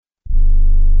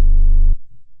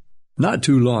Not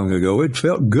too long ago, it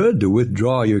felt good to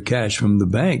withdraw your cash from the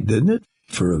bank, didn't it?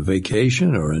 For a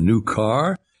vacation or a new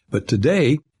car. But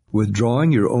today,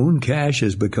 withdrawing your own cash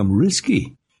has become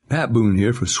risky. Pat Boone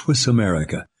here for Swiss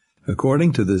America.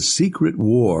 According to The Secret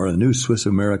War, a new Swiss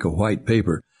America white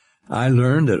paper, I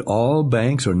learned that all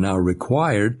banks are now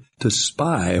required to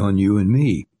spy on you and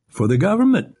me for the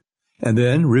government, and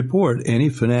then report any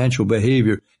financial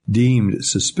behavior deemed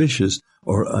suspicious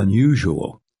or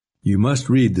unusual. You must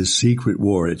read The Secret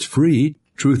War. It's free.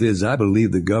 Truth is, I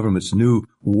believe the government's new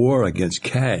war against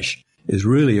cash is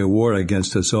really a war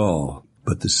against us all.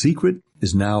 But the secret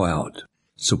is now out.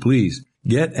 So please,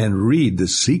 get and read The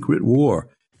Secret War.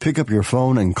 Pick up your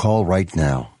phone and call right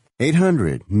now.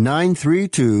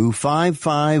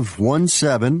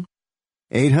 800-932-5517.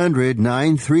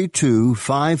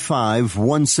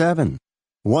 800-932-5517.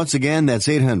 Once again, that's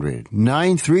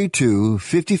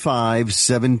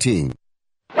 800-932-5517.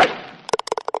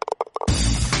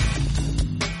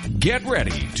 Get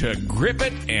ready to grip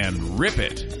it and rip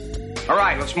it. All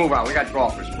right, let's move on. We got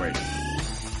golfers waiting.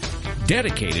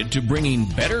 Dedicated to bringing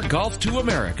better golf to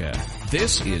America,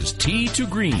 this is Tee to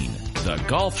Green, the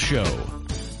golf show.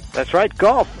 That's right.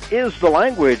 Golf is the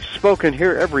language spoken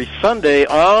here every Sunday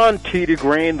on Tee to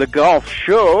Green, the golf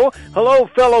show. Hello,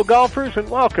 fellow golfers, and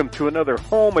welcome to another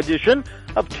home edition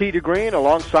of Tee to Green.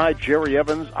 Alongside Jerry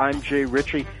Evans, I'm Jay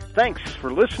Ritchie. Thanks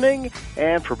for listening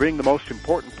and for being the most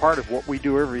important part of what we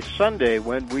do every Sunday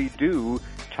when we do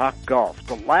talk golf.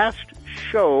 The last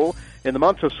show in the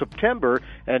month of September,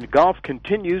 and golf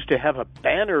continues to have a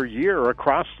banner year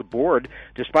across the board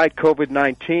despite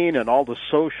COVID-19 and all the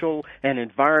social and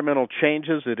environmental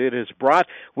changes that it has brought.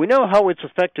 We know how it's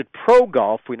affected pro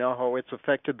golf. We know how it's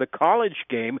affected the college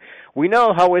game. We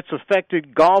know how it's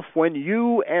affected golf when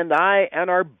you and I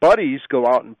and our buddies go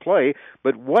out and play.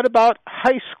 But what about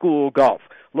high school golf?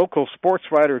 Local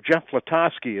sports writer Jeff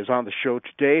Latosky is on the show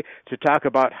today to talk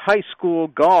about high school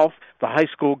golf, the high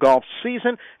school golf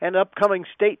season, and upcoming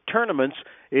state tournaments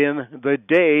in the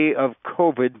day of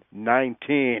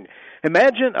COVID-19.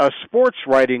 Imagine a sports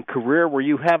writing career where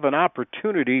you have an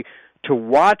opportunity to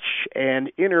watch and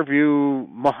interview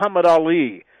Muhammad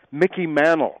Ali, Mickey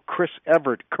Mantle, Chris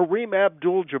Evert, Kareem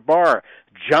Abdul-Jabbar,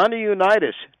 Johnny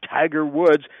Unitas, Tiger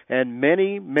Woods, and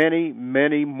many, many,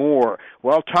 many more.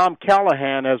 Well, Tom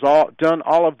Callahan has done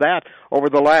all of that over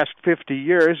the last 50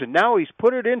 years, and now he's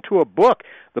put it into a book.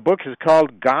 The book is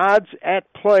called Gods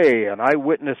at Play, an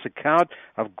eyewitness account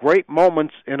of great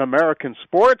moments in American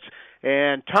sports.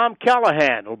 And Tom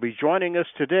Callahan will be joining us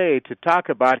today to talk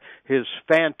about his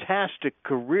fantastic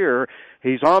career.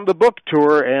 He's on the book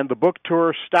tour, and the book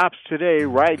tour stops today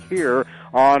right here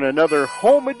on another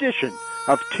home edition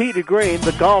of Tee to Green,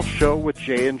 the golf show with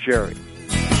Jay and Jerry.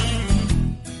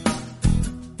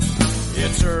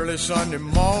 It's early Sunday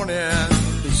morning,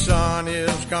 the sun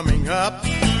is coming up.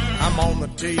 I'm on the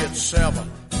tee at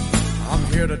 7. I'm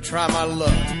here to try my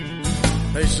luck.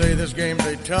 They say this game's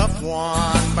a tough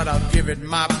one, but I'll give it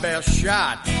my best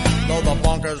shot. Though the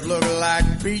bunkers look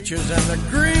like beaches and the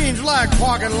greens like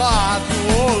parking lots.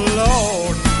 Oh,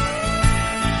 Lord,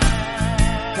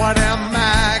 what am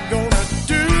I gonna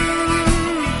do?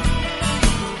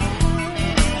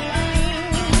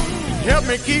 Help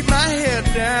me keep my head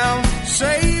down.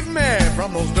 Save me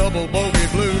from those double bogey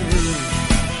blues.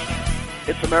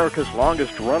 It's America's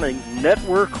longest-running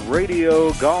network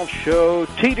radio golf show,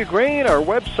 Tee to Green. Our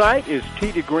website is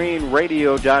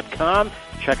teetogreenradio.com.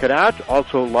 Check it out.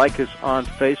 Also like us on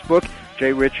Facebook.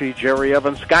 Jay Ritchie, Jerry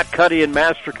Evans, Scott Cuddy, and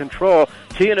Master Control,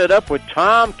 teeing it up with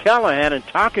Tom Callahan and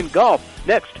talking golf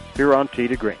next here on Tee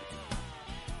to Green.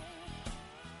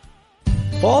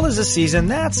 Fall is a season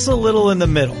that's a little in the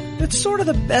middle. It's sort of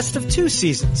the best of two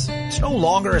seasons. It's no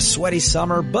longer a sweaty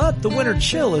summer, but the winter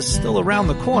chill is still around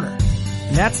the corner.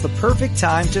 And that's the perfect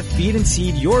time to feed and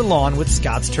seed your lawn with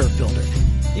Scott's Turf Builder.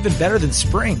 Even better than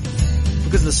spring,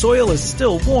 because the soil is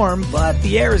still warm, but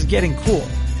the air is getting cool.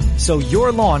 So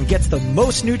your lawn gets the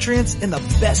most nutrients in the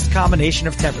best combination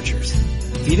of temperatures.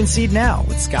 Feed and seed now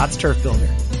with Scott's Turf Builder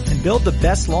and build the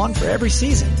best lawn for every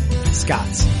season.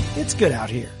 Scott's, it's good out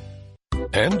here.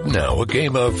 And now a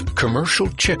game of Commercial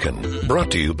Chicken,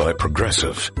 brought to you by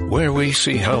Progressive, where we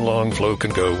see how long Flo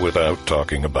can go without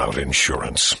talking about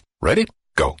insurance. Ready?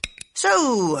 Go.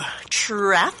 So,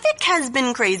 traffic has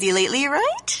been crazy lately,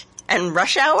 right? And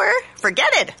rush hour? Forget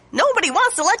it. Nobody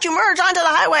wants to let you merge onto the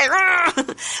highway.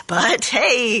 But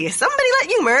hey, somebody let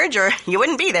you merge or you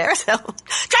wouldn't be there, so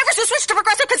drivers who switch to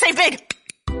Progressive could save big.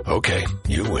 Okay,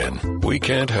 you win. We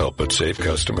can't help but save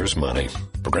customers money.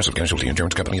 Progressive Casualty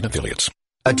Insurance Company and Affiliates.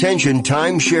 Attention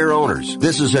timeshare owners.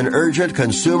 This is an urgent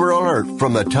consumer alert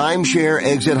from the Timeshare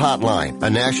Exit Hotline,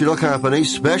 a national company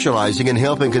specializing in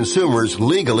helping consumers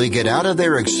legally get out of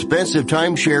their expensive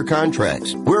timeshare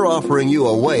contracts. We're offering you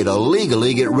a way to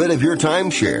legally get rid of your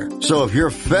timeshare. So if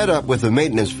you're fed up with the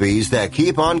maintenance fees that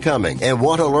keep on coming and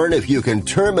want to learn if you can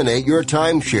terminate your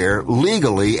timeshare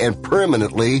legally and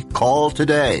permanently, call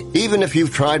today. Even if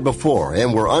you've tried before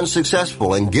and were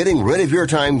unsuccessful in getting rid of your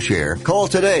timeshare, call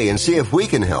today and see if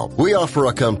we can help. We offer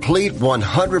a complete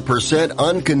 100%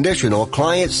 unconditional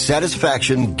client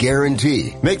satisfaction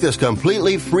guarantee. Make this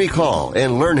completely free call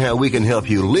and learn how we can help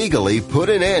you legally put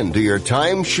an end to your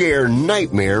timeshare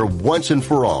nightmare once and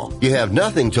for all. You have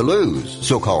nothing to lose,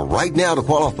 so call right now to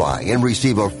qualify and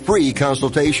receive a free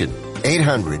consultation.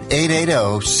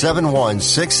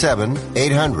 800-880-7167.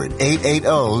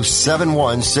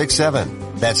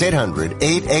 800-880-7167. That's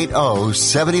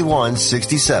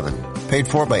 800-880-7167. Paid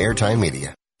for by Airtime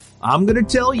Media. I'm going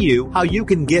to tell you how you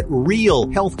can get real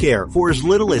health care for as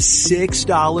little as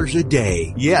 $6 a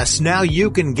day. Yes, now you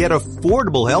can get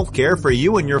affordable health care for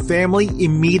you and your family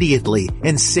immediately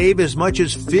and save as much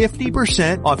as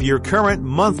 50% off your current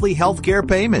monthly health care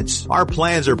payments. Our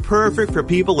plans are perfect for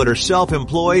people that are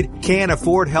self-employed, can't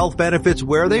afford health benefits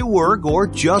where they work, or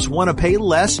just want to pay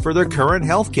less for their current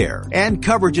health care. And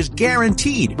coverage is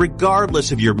guaranteed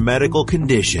regardless of your medical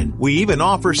condition. We even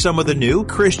offer some of the new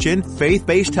Christian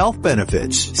faith-based health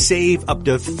benefits. Save up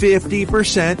to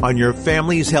 50% on your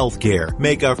family's health care.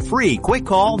 Make a free quick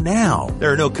call now.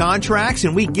 There are no contracts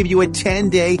and we give you a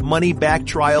 10-day money-back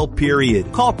trial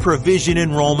period. Call Provision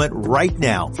Enrollment right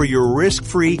now for your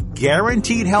risk-free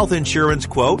guaranteed health insurance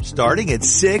quote starting at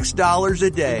 $6 a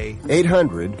day.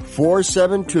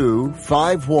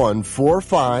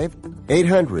 800-472-5145.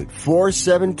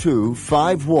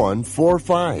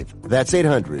 800-472-5145. That's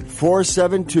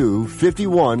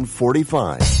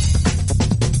 800-472-5145.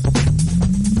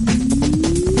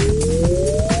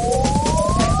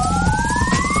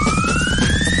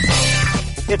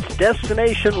 It's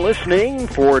destination listening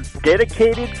for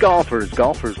dedicated golfers.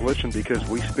 Golfers listen because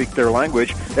we speak their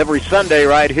language every Sunday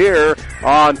right here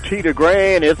on Tee to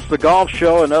Green. It's the Golf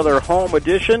Show, another home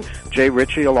edition. Jay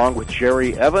Ritchie along with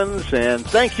Jerry Evans, and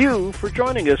thank you for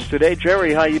joining us today.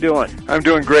 Jerry, how you doing? I'm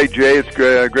doing great, Jay. It's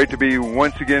great to be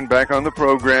once again back on the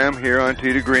program here on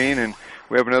Tee to Green, and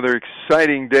we have another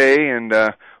exciting day, and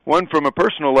one from a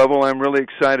personal level. I'm really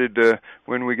excited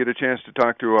when we get a chance to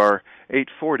talk to our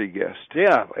 840 guest.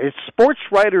 Yeah, it's Sports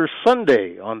Writers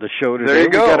Sunday on the show today. There you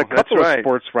go. We got a couple That's right. of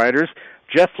sports writers.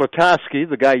 Jeff Latosky,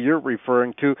 the guy you're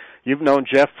referring to. You've known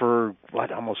Jeff for,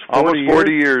 what, almost 40 years? Almost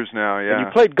 40 years now, yeah. And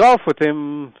you played golf with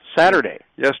him Saturday.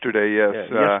 Yesterday, yes.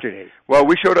 Yeah, yesterday. Well,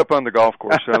 we showed up on the golf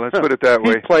course, so let's put it that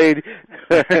way. He played,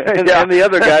 and the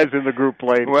other guys in the group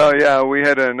played. Well, yeah, we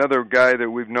had another guy that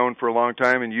we've known for a long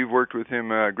time, and you've worked with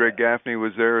him. Greg Gaffney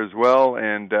was there as well,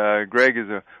 and Greg is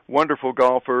a wonderful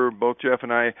golfer. Both Jeff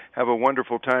and I have a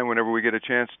wonderful time whenever we get a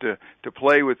chance to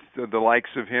play with the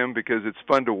likes of him, because it's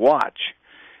fun to watch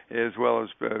as well as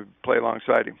play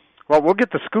alongside him. Well, we'll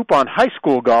get the scoop on high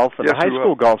school golf and Yes, the high we school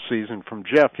will. golf season from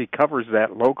Jeff. He covers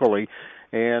that locally.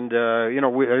 And,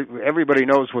 everybody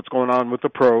knows what's going on with the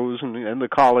pros and the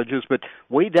colleges, but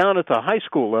way down at the high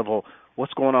school level,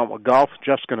 what's going on with golf?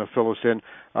 Jeff's going to fill us in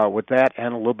with that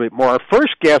and a little bit more. Our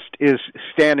first guest is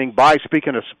standing by.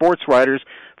 Speaking of sports writers,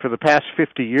 for the past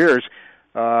 50 years,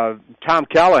 Tom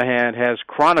Callahan has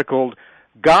chronicled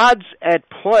Gods at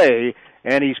Play,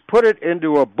 and he's put it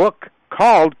into a book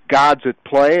called Gods at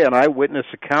Play, an eyewitness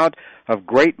account of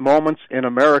great moments in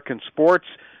American sports.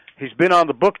 He's been on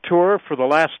the book tour for the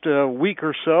last week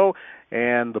or so,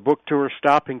 and the book tour is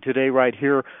stopping today right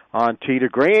here on Tee to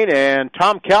Green. And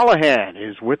Tom Callahan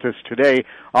is with us today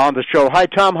on the show. Hi,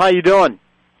 Tom. How you doing?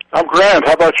 I'm grand.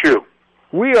 How about you?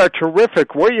 We are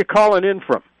terrific. Where are you calling in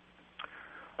from?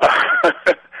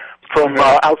 From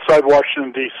outside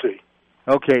Washington, D.C.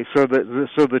 Okay, so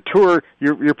the tour,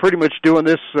 you're pretty much doing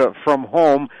this from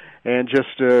home and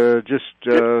just I've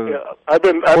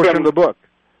been pushing the book.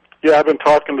 Yeah, I've been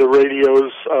talking to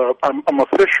radios. I'm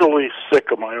officially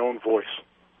sick of my own voice.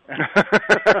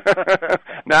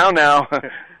 Now,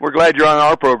 we're glad you're on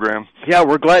our program. Yeah,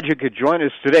 we're glad you could join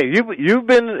us today. You've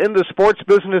been in the sports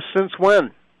business since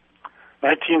when?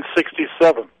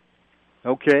 1967.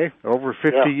 Okay, over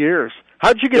 50 years.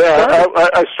 How'd you get started?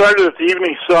 I started at the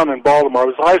Evening Sun in Baltimore. I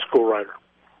was a high school writer.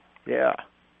 Yeah.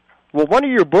 Well, one of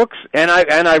your books, and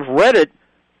I've read it,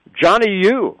 Johnny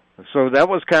U. So that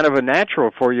was kind of a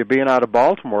natural for you being out of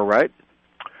Baltimore, right?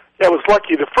 Yeah, I was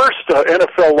lucky. The first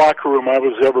NFL locker room I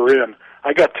was ever in,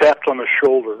 I got tapped on the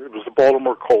shoulder. It was the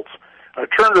Baltimore Colts. I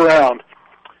turned around,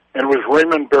 and it was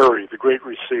Raymond Berry, the great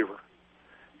receiver.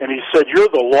 And he said, "You're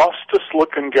the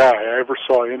lostest-looking guy I ever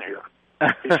saw in here."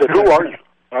 He said, "Who are you?"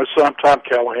 I said, "I'm Tom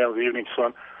Callahan of the Evening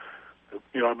Sun.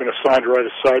 You know, I've been assigned to write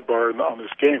a sidebar on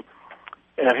this game."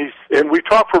 And we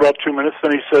talked for about 2 minutes.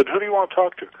 Then he said, "Who do you want to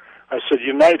talk to?" I said,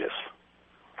 "Unitas."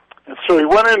 And so he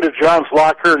went into John's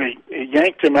locker and he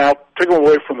yanked him out, took him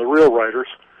away from the real writers,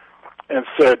 and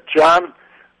said, "John,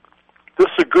 this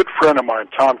is a good friend of mine,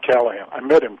 Tom Callahan. I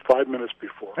met him 5 minutes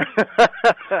before."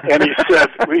 And he said,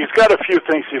 "He's got a few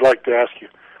things he'd like to ask you."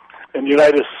 And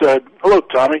Unitas said, "Hello,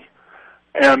 Tommy."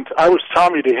 And I was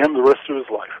Tommy to him the rest of his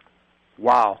life.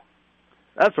 Wow.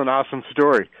 That's an awesome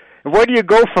story. And where do you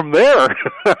go from there?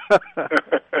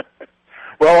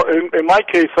 Well, in my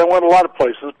case, I went a lot of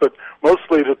places, but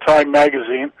mostly to Time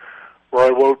magazine, where I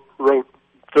wrote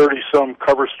 30-some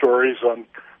cover stories on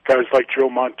guys like Joe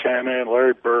Montana and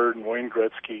Larry Bird and Wayne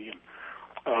Gretzky.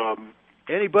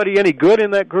 Anybody any good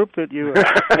in that group that you?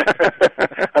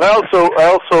 And I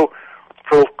also,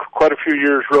 for quite a few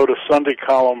years, wrote a Sunday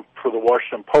column for the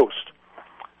Washington Post.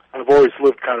 I've always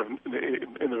lived kind of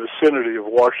in the vicinity of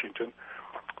Washington,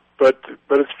 but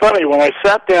it's funny when I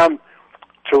sat down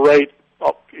to write,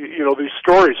 you know, these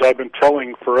stories I've been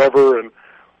telling forever and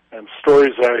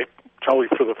stories I tell you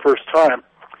for the first time.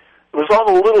 It was all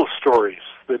the little stories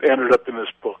that ended up in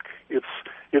this book. It's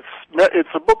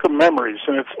a book of memories,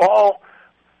 and it's all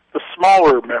the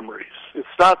smaller memories. It's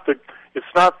not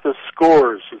the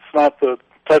scores. It's not the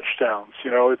touchdowns.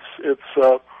 You know,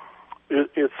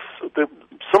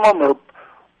 some of them are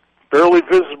barely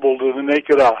visible to the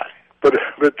naked eye. But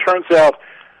it turns out,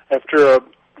 after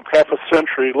half a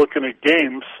century looking at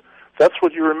games, that's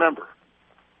what you remember.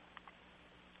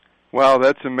 Wow,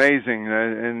 that's amazing.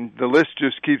 And the list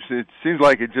just keeps, it seems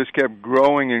like it just kept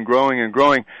growing and growing and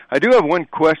growing. I do have one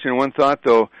question, one thought,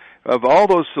 though. Of all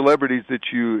those celebrities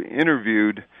that you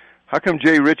interviewed, how come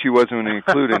Jay Ritchie wasn't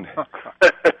included?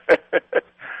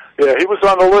 Yeah, he was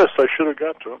on the list. I should have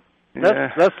got to him.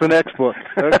 That's the next book.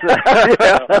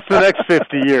 That's the next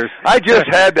 50 years. I just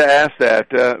had to ask that,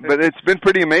 but it's been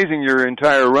pretty amazing, your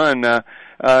entire run.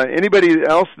 Anybody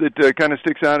else that kind of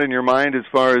sticks out in your mind as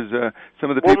far as some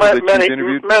of the people that you've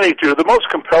interviewed? Many do. The most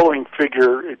compelling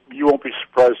figure, you won't be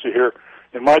surprised to hear,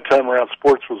 in my time around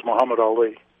sports was Muhammad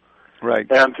Ali. Right.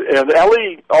 And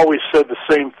Ali always said the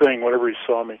same thing whenever he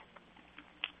saw me.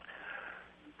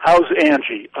 "How's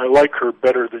Angie? I like her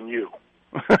better than you."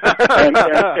 and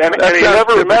he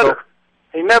never met her.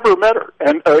 He never met her.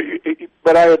 And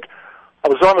but I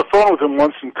was on the phone with him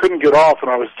once and couldn't get off,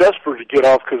 and I was desperate to get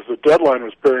off because the deadline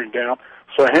was bearing down.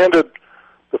 So I handed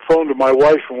the phone to my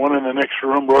wife and went in the next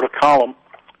room, wrote a column.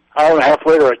 An hour and a half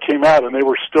later, I came out, and they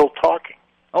were still talking.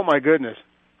 Oh, my goodness.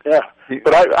 Yeah.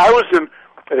 But I was in...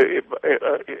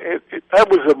 that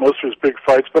was at most of his big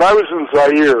fights, but I was in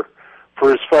Zaire for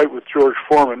his fight with George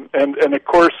Foreman, and of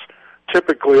course,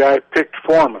 typically I picked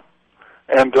Foreman.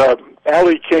 And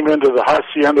Ali came into the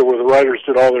hacienda where the writers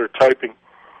did all their typing,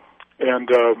 and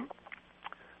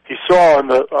he saw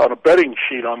on a betting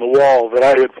sheet on the wall that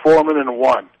I had Foreman and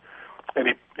won, and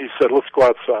he said, "Let's go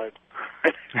outside."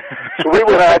 So we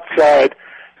went outside,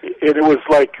 and it was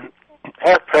like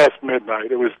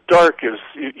midnight. It was dark as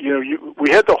we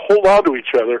had to hold on to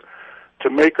each other to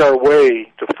make our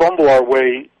way, to fumble our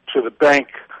way to the bank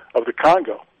of the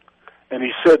Congo. And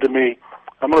he said to me,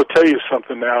 "I'm going to tell you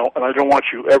something now, and I don't want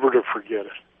you ever to forget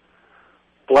it.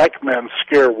 Black men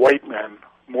scare white men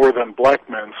more than black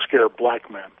men scare black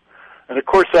men." And of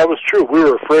course that was true. We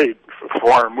were afraid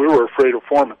for him. We were afraid of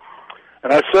Foreman.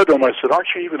 And I said to him, "Aren't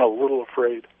you even a little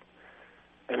afraid?"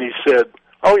 And he said,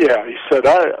 "Oh yeah." He said,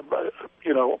 I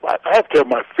have to have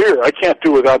my fear. I can't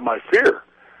do without my fear,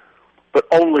 but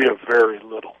only a very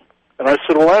little." And I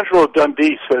said, "Well, Angelo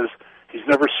Dundee says he's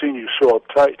never seen you so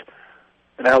uptight."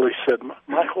 And Ali said,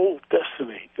 "My whole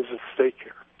destiny is at stake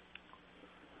here."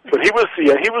 But he was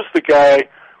the guy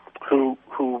who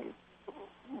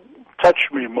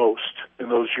touched me most in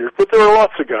those years. But there were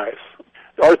lots of guys.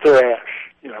 Arthur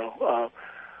Ashe,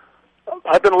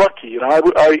 I've been lucky. I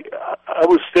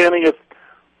was standing at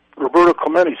Roberto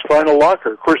Clemente's final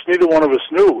locker. Of course, neither one of us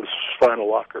knew it was his final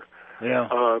locker. Yeah.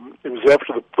 It was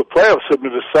after the playoffs had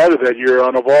been decided that year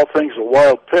on, of all things, a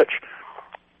wild pitch.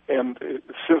 And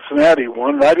Cincinnati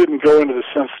won, and I didn't go into the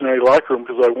Cincinnati locker room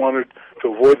because I wanted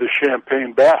to avoid the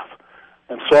champagne bath.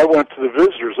 And so I went to the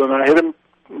visitors, and I hit him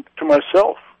to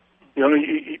myself.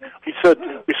 He said,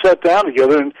 we sat down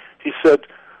together, and he said,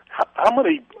 "How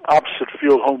many opposite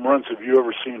field home runs have you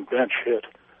ever seen Bench hit?"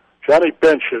 Johnny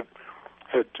Bench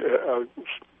had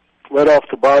led off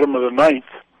the bottom of the ninth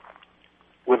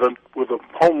with a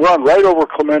home run right over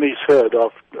Clemente's head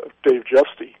off Dave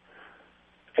Justy.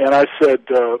 And I said,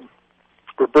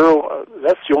 Ribeiro,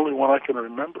 that's the only one I can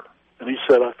remember. And he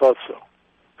said, I thought so.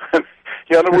 And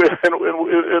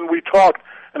we talked.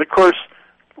 And, of course,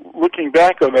 looking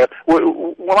back on that,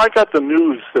 when I got the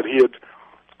news that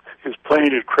his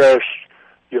plane had crashed,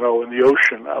 in the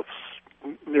ocean out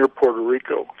near Puerto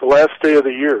Rico, the last day of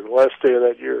that year,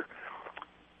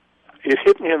 it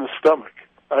hit me in the stomach.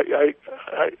 I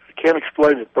can't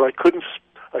explain it, but I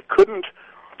couldn't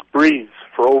breathe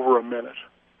for over a minute.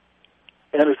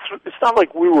 And it's not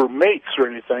like we were mates or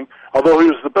anything, although he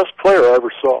was the best player I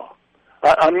ever saw.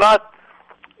 I'm not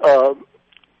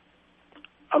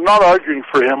arguing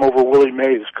for him over Willie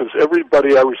Mays, because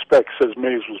everybody I respect says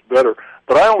Mays was better,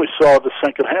 but I only saw the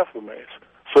second half of Mays.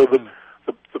 So the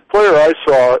player I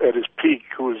saw at his peak,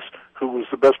 who was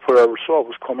the best player I ever saw,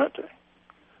 was Clemente.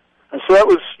 And so that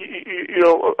was,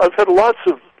 I've had lots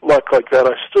of luck like that.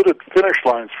 I stood at finish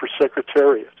lines for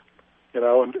Secretariat,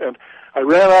 and I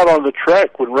ran out on the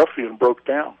track when Ruffian broke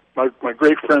down. My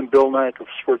great friend Bill Nack of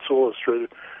Sports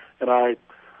Illustrated and I,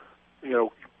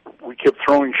 we kept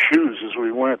throwing shoes as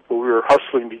we went, but we were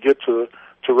hustling to get to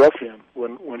Ruffian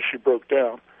when she broke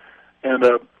down. And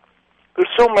there's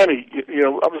so many, I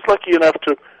was lucky enough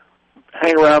to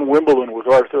hang around Wimbledon with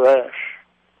Arthur Ashe.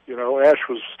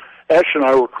 Ashe and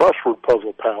I were crossword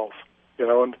puzzle pals,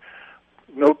 and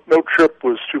no trip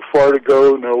was too far to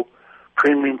go, no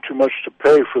premium too much to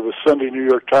pay for the Sunday New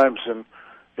York Times in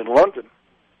London,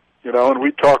 and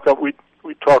we'd talk on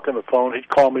the phone. He'd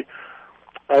call me.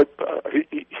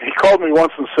 He called me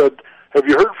once and said, "Have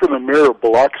you heard from the mayor of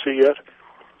Biloxi yet?"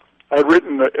 I'd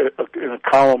written in a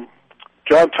column.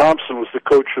 John Thompson was the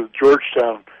coach of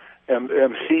Georgetown, and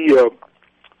he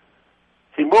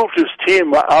moved his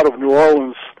team out of New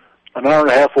Orleans an hour and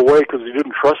a half away because he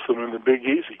didn't trust them in the Big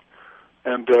Easy.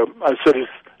 And I said,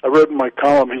 I read in my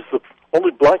column, he's the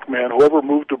only black man who ever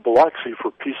moved to Biloxi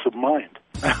for peace of mind.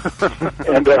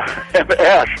 and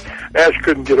Ashe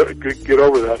couldn't get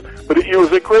over that. But it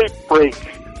was a great break.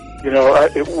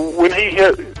 When he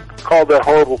called that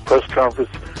horrible press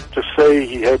conference to say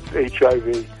he had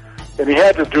HIV, and he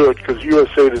had to do it because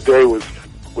USA Today was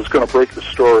going to break the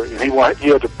story, and he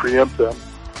had to preempt them.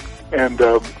 And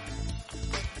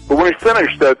but when he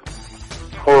finished that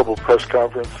horrible press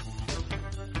conference,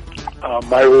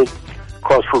 my old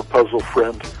crossword puzzle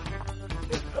friend,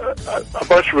 a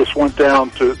bunch of us went down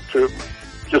to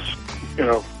just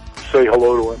say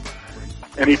hello to him,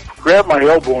 and he grabbed my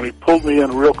elbow and he pulled me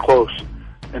in real close,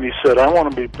 and he said, "I want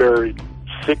to be buried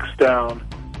 6 down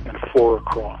and 4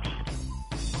 across."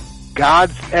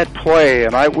 God's at Play,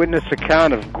 an eyewitness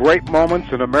account of great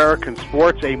moments in American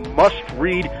sports, a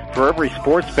must-read for every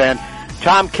sports fan.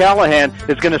 Tom Callahan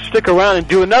is going to stick around and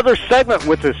do another segment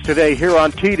with us today here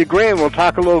on Tee to Green. We'll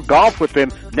talk a little golf with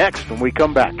him next when we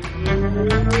come back.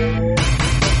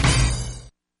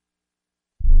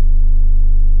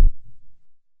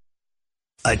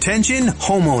 Attention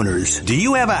homeowners. Do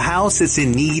you have a house that's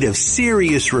in need of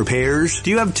serious repairs? Do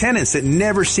you have tenants that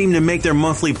never seem to make their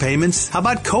monthly payments? How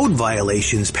about code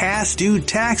violations, past due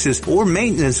taxes, or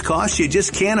maintenance costs you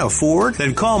just can't afford?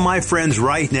 Then call my friends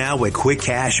right now at Quick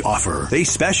Cash Offer. They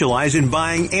specialize in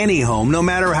buying any home, no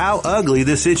matter how ugly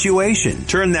the situation.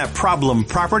 Turn that problem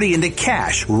property into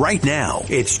cash right now.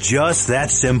 It's just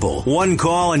that simple. One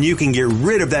call and you can get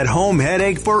rid of that home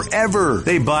headache forever.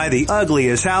 They buy the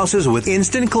ugliest houses with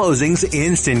instant closings,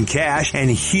 instant cash, and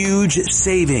huge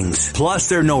savings. Plus,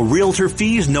 there are no realtor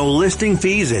fees, no listing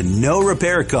fees, and no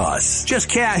repair costs. Just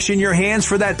cash in your hands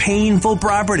for that painful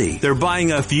property. They're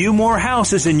buying a few more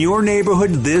houses in your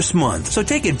neighborhood this month. So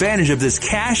take advantage of this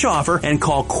cash offer and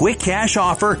call Quick Cash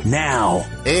Offer now.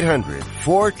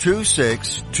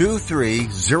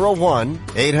 800-426-2301.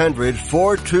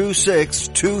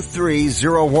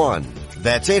 800-426-2301.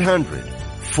 That's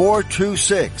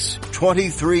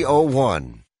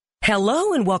 800-426-2301.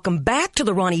 Hello and welcome back to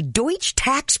the Ronnie Deutsch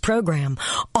Tax Program.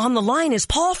 On the line is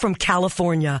Paul from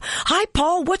California. Hi,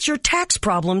 Paul. What's your tax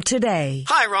problem today?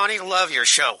 Hi, Ronnie. Love your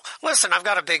show. Listen, I've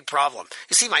got a big problem.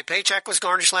 You see, my paycheck was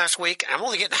garnished last week, and I'm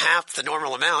only getting half the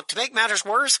normal amount. To make matters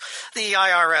worse, the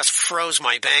IRS froze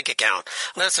my bank account.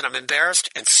 Listen, I'm embarrassed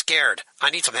and scared. I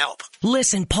need some help.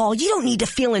 Listen, Paul, you don't need to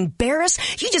feel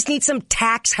embarrassed. You just need some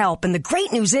tax help. And the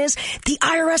great news is the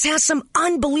IRS has some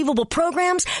unbelievable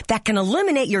programs that can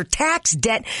eliminate your tax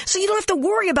debt so you don't have to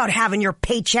worry about having your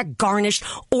paycheck garnished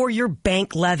or your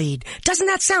bank levied. Doesn't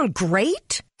that sound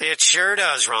great? It sure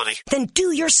does, Ronnie. Then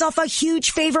do yourself a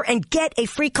huge favor and get a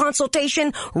free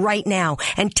consultation right now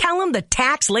and tell them the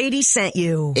tax lady sent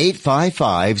you.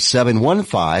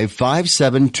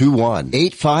 855-715-5721.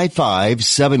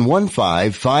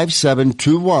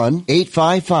 855-715-5721.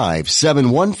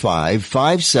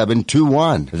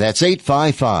 855-715-5721. That's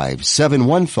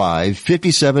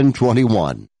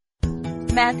 855-715-5721.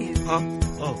 Matthew. Huh?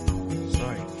 Oh,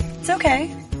 sorry. It's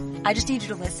okay. I just need you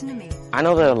to listen to me. I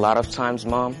know that a lot of times,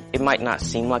 Mom, it might not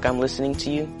seem like I'm listening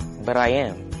to you, but I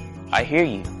am. I hear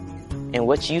you. And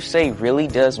what you say really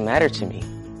does matter to me.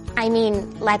 I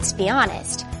mean, let's be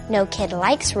honest. No kid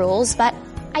likes rules, but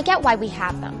I get why we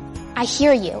have them. I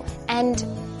hear you, and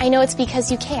I know it's because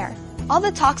you care. All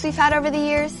the talks we've had over the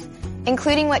years,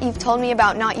 including what you've told me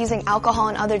about not using alcohol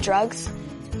and other drugs,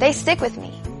 they stick with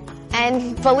me.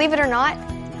 And believe it or not,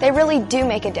 they really do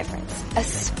make a difference,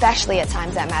 especially at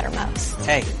times that matter most.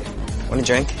 Hey, want a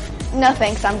drink? No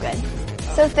thanks, I'm good.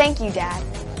 So thank you, Dad,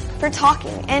 for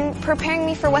talking and preparing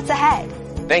me for what's ahead.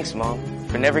 Thanks, Mom,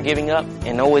 for never giving up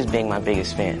and always being my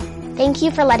biggest fan. Thank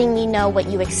you for letting me know what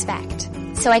you expect,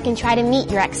 so I can try to meet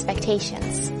your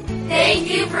expectations. Thank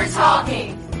you for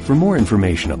talking. For more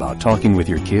information about talking with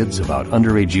your kids about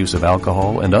underage use of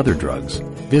alcohol and other drugs,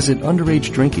 visit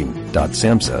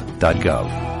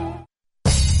underagedrinking.samhsa.gov.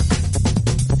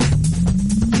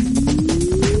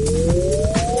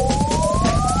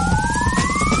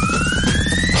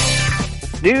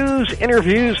 News,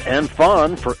 interviews, and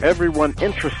fun for everyone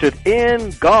interested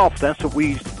in golf. That's what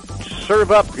we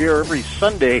serve up here every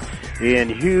Sunday in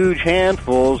huge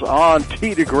handfuls on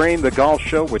Tee to Green, the golf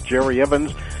show with Jerry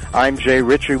Evans. I'm Jay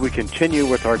Ritchie. We continue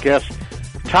with our guest,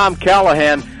 Tom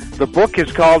Callahan. The book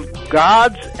is called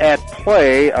Gods at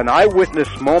Play, an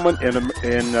eyewitness moment in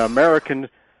American,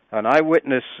 an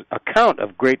eyewitness account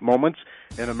of great moments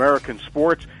in American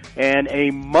sports, and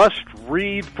a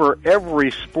must-read for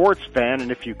every sports fan. And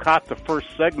if you caught the first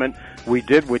segment we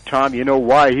did with Tom, you know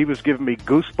why. He was giving me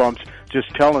goosebumps just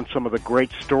telling some of the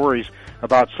great stories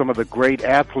about some of the great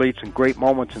athletes and great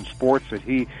moments in sports that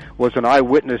he was an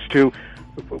eyewitness to.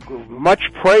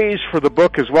 Much praise for the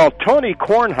book as well. Tony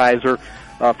Kornheiser,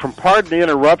 from Pardon the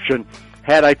Interruption,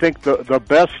 had, I think, the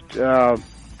best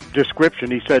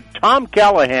description. He said, Tom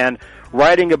Callahan,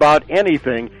 writing about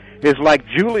anything, is like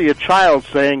Julia Childs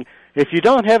saying, if you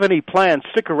don't have any plans,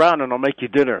 stick around and I'll make you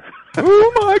dinner.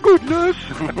 Oh, my goodness.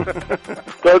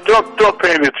 Don't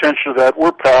pay any attention to that.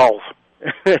 We're pals.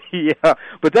 Yeah,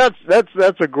 but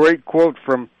that's a great quote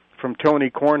from Tony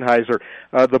Kornheiser.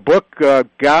 The book,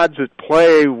 Gods at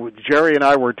Play, Jerry and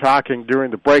I were talking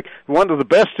during the break. One of the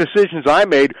best decisions I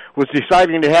made was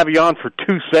deciding to have you on for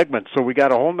 2 segments, so we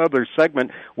got a whole other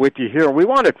segment with you here. We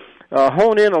want to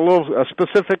hone in a little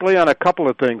specifically on a couple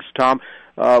of things, Tom.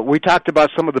 We talked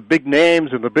about some of the big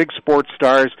names and the big sports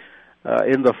stars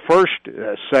in the first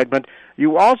segment.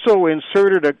 You also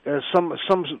inserted some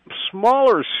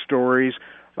smaller stories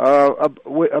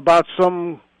about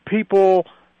some people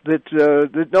that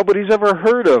nobody's ever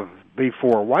heard of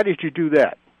before. Why did you do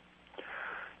that?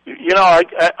 You know, I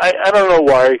don't know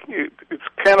why. It's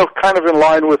kind of in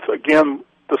line with, again,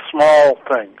 the small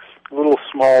things, little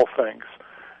small things.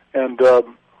 And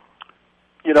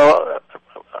you know,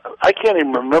 I can't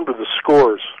even remember the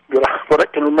scores, but I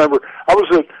can remember I was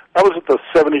at the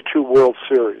 '72 World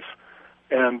Series,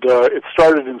 and it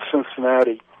started in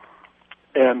Cincinnati,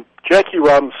 and Jackie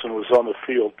Robinson was on the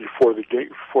field before the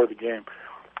game,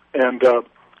 and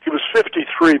he was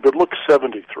 53 but looked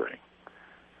 73,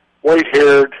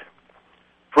 white-haired,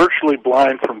 virtually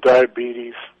blind from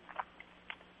diabetes,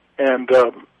 and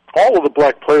all of the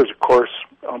black players, of course,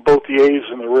 on both the A's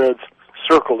and the Reds,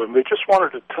 circled him. They just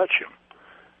wanted to touch him.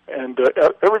 And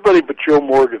everybody but Joe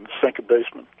Morgan,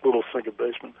 little second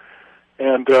baseman.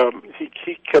 And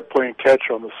he kept playing catch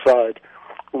on the side.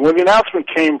 When the announcement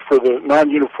came for the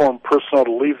non-uniformed personnel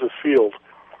to leave the field,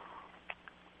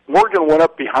 Morgan went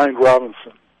up behind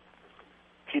Robinson.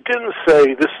 He didn't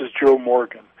say, "This is Joe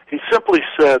Morgan." He simply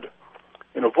said,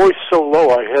 in a voice so low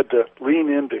I had to lean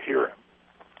in to hear him,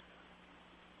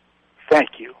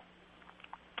 "Thank you."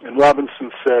 And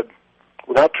Robinson said,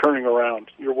 without turning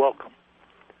around, "You're welcome."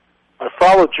 I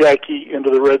followed Jackie into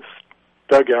the Reds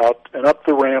dugout and up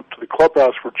the ramp to the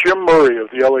clubhouse where Jim Murray of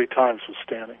the LA Times was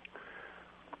standing.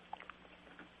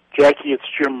 "Jackie, it's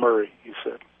Jim Murray," he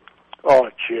said. "Oh,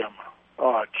 Jim,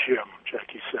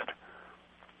 Jackie said.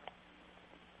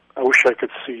 "I wish I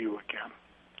could see you again."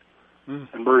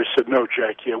 And Murray said, "No,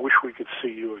 Jackie, I wish we could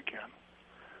see you again."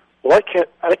 Well,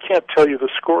 I can't tell you the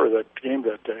score of that game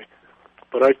that day,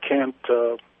 but I can't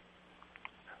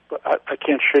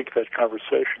shake that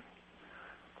conversation.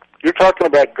 You're talking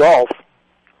about golf.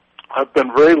 I've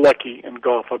been very lucky in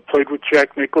golf. I've played with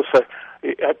Jack Nicklaus.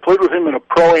 I played with him in a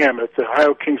Pro-Am at the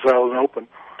Ohio Kings Island Open. It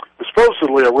was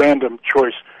supposedly a random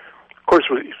choice. Of course,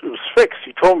 it was fixed.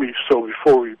 He told me so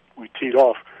before we teed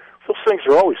off. Those things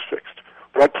are always fixed.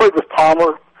 But I played with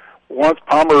Palmer. Once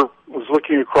Palmer was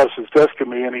looking across his desk at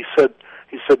me, and he said,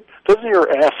 "Doesn't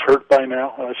your ass hurt by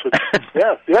now?" And I said,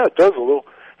 "Yeah, it does a little."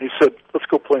 And he said, "Let's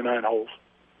go play 9 holes."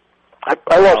 I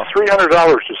lost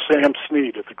 $300 to Sam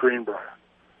Snead at the Greenbrier.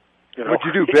 You know?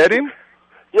 What'd you do, bet him?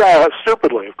 Yeah,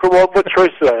 stupidly. Well, what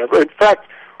choice did I have? In fact,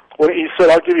 when he said,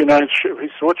 "I'll give you 9 shots," he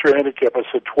said, "What's your handicap?" I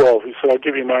said 12. He said, "I'll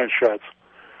give you 9 shots."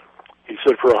 He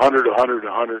said, "For 100, 100,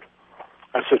 100.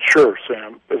 I said, "Sure,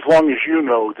 Sam, as long as you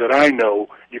know that I know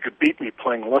you could beat me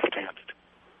playing left-handed."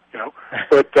 You know,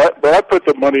 but I put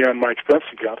the money on my expense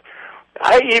account.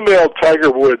 I emailed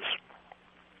Tiger Woods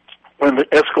when the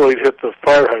Escalade hit the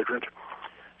fire hydrant,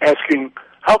 asking,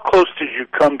 "How close did you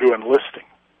come to enlisting?"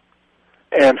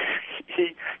 And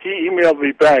he emailed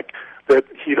me back that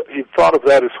he thought of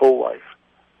that his whole life,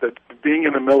 that being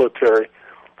in the military,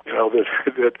 you know,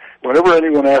 that whenever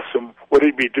anyone asked him what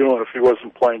he'd be doing if he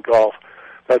wasn't playing golf,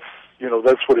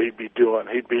 that's what he'd be doing.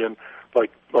 He'd be in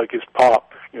like his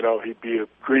pop, you know, he'd be a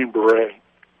Green Beret.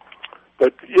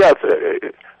 But yeah,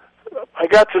 I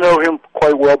got to know him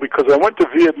quite well because I went to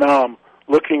Vietnam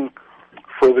looking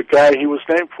for the guy he was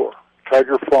named for,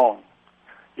 Tiger Fong,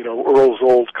 you know, Earl's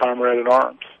old comrade in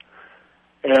arms.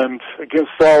 And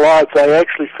against all odds, I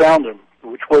actually found him,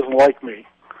 which wasn't like me,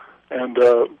 and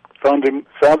found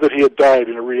that he had died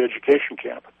in a re-education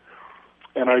camp.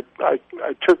 And I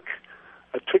took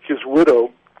his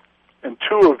widow and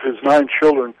 2 of his 9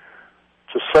 children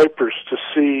to Cyprus to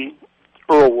see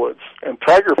Earl Woods. And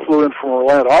Tiger flew in from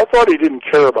Orlando. I thought he didn't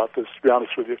care about this, to be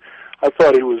honest with you. I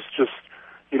thought he was just,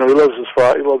 you know, he loved his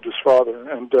father,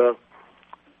 and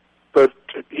but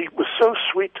he was so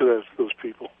sweet to those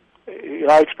people.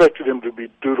 I expected him to be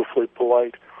dutifully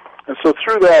polite, and so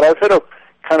through that, I've had a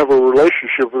kind of a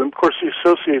relationship with him. Of course, he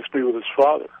associates me with his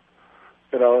father.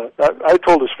 You know, I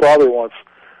told his father once,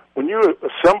 when you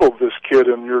assembled this kid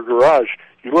in your garage,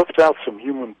 you left out some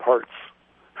human parts.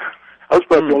 I was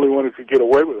about the only one who could get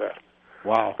away with that.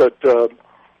 Wow.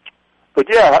 But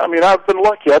yeah, I mean, I've been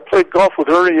lucky. I played golf with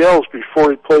Ernie Els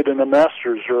before he played in a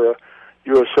Masters or a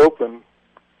U.S. Open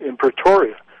in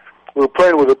Pretoria. We were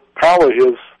playing with a pal of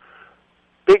his,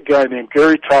 big guy named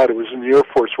Gary Todd, who was in the Air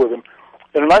Force with him,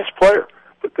 and a nice player.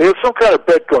 But they had some kind of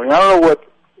bet going. I don't know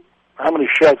how many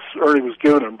shots Ernie was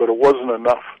giving him, but it wasn't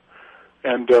enough.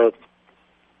 And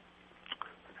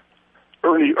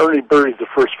Ernie buried the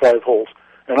first 5 holes.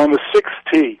 And on the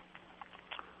 6th tee,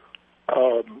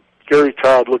 Gary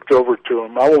Todd looked over to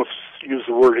him. I won't use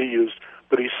the word he used,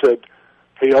 but he said,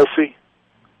 "Hey, Elsie,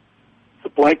 the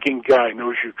blanking guy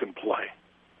knows you can play."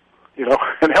 You know,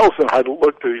 and Els and I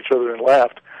looked at each other and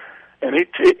laughed. And he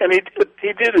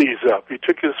did ease up. He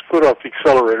took his foot off the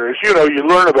accelerator. As you know, you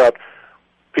learn about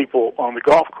people on the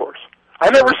golf course. I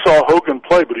never saw Hogan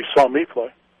play, but he saw me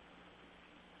play.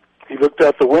 He looked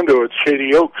out the window at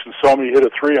Shady Oaks and saw me hit a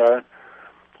 3-iron,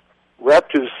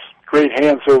 wrapped his great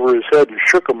hands over his head and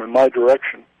shook them in my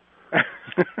direction.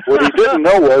 What he didn't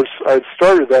know was I had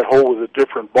started that hole with a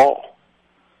different ball.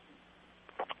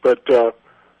 But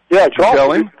yeah,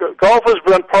 golf has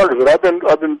been part of it. I've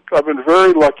been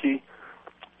very lucky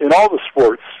in all the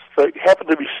sports. I happened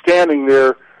to be standing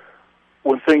there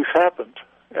when things happened,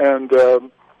 and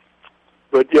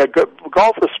but yeah,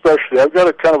 golf especially. I've got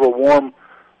a kind of a warm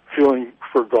feeling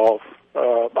for golf.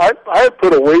 I had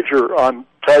put a wager on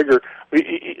Tiger.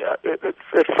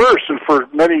 At first, and for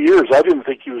many years, I didn't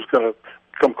think he was going to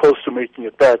come close to making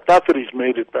it back. Not that he's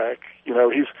made it back. You know,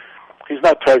 he's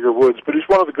not Tiger Woods, but he's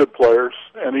one of the good players,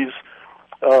 and he's.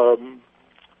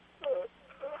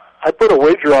 I put a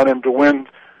wager on him to win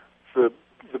the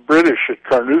British at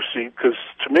Carnoustie because,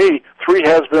 to me, 3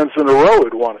 has-beens in a row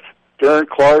had won it: Darren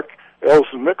Clarke, Els,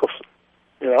 and Mickelson.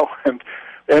 You know, and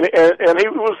he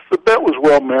was, the bet was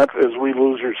well meant, as we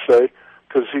losers say,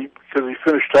 because he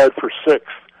finished tied for 6th.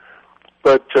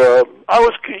 But I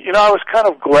was kind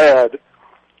of glad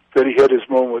that he had his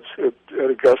moments at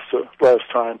Augusta last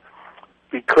time,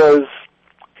 because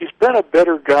he's been a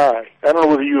better guy. I don't know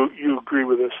whether you agree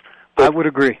with this. I would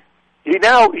agree. He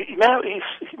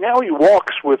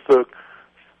walks with the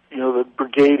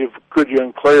brigade of good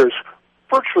young players.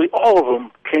 Virtually all of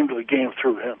them came to the game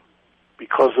through him,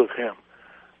 because of him.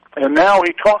 And now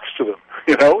he talks to them.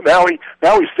 You know, now he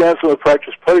stands on the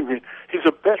practice putting green. He's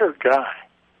a better guy.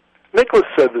 Nicklaus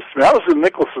said this to me. I was in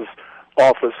Nicklaus's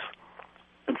office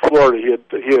in Florida. He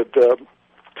had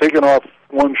taken off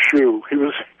one shoe. He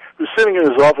was sitting in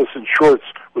his office in shorts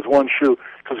with one shoe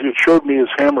because he had showed me his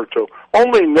hammer toe.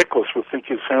 Only Nicholas would think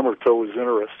his hammer toe was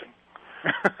interesting.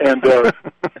 And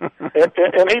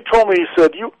and he told me, he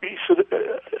said, you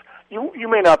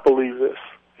may not believe this.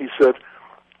 He said,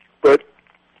 but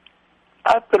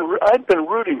I'd been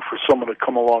rooting for someone to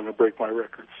come along and break my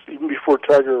records even before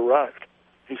Tiger arrived.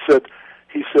 He said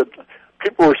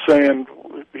people were saying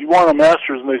he won a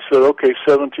Masters, and they said, okay,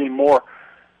 17 more.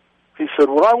 He said,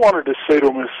 what I wanted to say to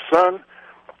him is, son,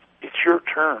 it's your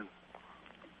turn.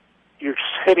 You're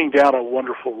heading down a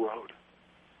wonderful road.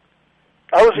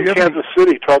 I was in Kansas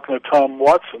City talking to Tom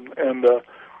Watson, and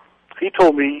he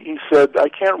told me, he said, I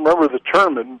can't remember the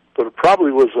tournament, but it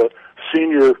probably was a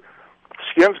senior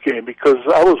Skins game, because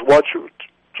I was watching,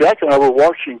 Jack and I were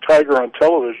watching Tiger on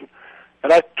television,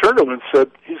 and I turned to him and said,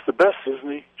 he's the best,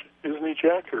 isn't he,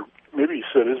 Jack? Or maybe he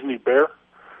said, isn't he, Bear?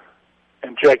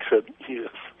 And Jack said, he is.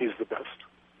 He's the best.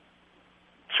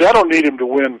 See, I don't need him to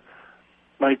win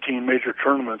 19 major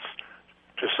tournaments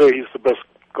to say he's the best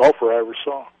golfer I ever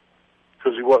saw,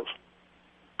 because he was.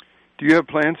 Do you have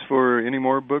plans for any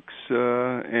more books?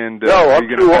 No, I'm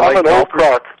an old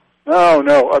crock. No,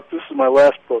 this is my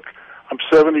last book. I'm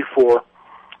 74,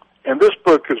 and this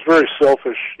book is very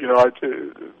selfish. You know, I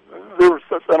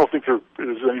don't think there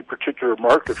is any particular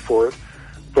market for it,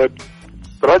 but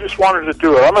I just wanted to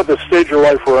do it. I'm at the stage of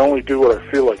life where I only do what I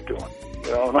feel like doing.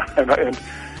 You know,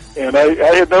 and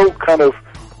I had no kind of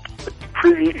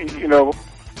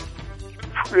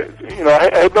I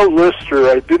had no list, or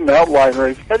I didn't outline or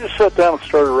anything. I just sat down and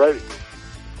started writing.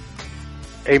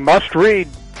 A must-read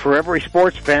for every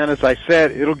sports fan. As I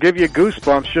said, it'll give you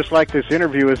goosebumps, just like this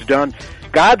interview has done.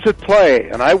 Gods at Play,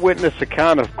 an eyewitness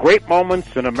account of great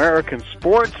moments in American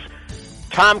sports.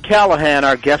 Tom Callahan,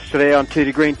 our guest today on Tee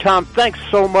to Green. Tom, thanks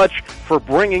so much for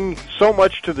bringing so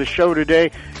much to the show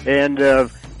today, and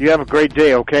you have a great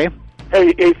day, okay?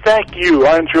 Hey, thank you.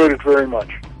 I enjoyed it very much.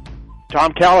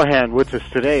 Tom Callahan with us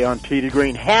today on Tee to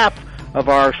Green. Half of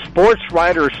our Sports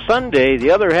Writer Sunday,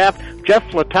 the other half, Jeff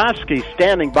Latosky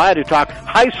standing by to talk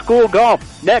high school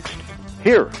golf. Next,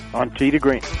 here on Tee to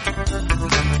Green.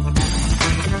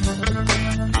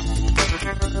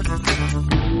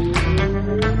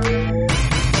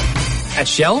 At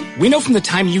Shell, we know from the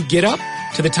time you get up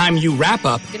to the time you wrap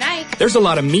up, Good night. There's a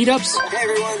lot of meetups,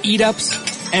 eat-ups,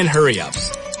 and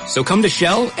hurry-ups. So come to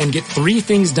Shell and get 3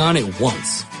 things done at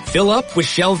once. Fill up with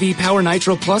Shell V-Power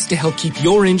Nitro Plus to help keep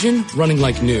your engine running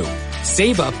like new.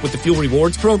 Save up with the Fuel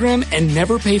Rewards program and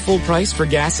never pay full price for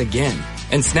gas again.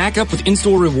 And snack up with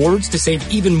in-store rewards to save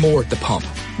even more at the pump.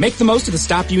 Make the most of the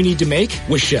stop you need to make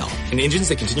with Shell. And engines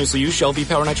that continuously use Shell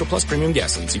V-Power Nitro Plus premium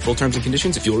gasoline. See full terms and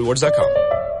conditions at fuelrewards.com.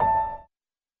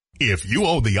 If you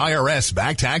owe the IRS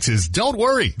back taxes, don't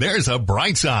worry. There's a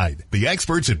bright side. The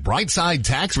experts at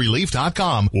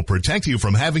BrightSideTaxRelief.com will protect you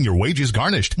from having your wages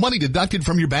garnished, money deducted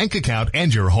from your bank account,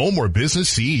 and your home or business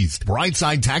seized.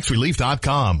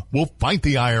 BrightSideTaxRelief.com will fight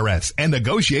the IRS and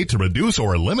negotiate to reduce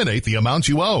or eliminate the amount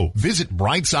you owe. Visit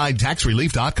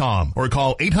BrightSideTaxRelief.com or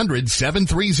call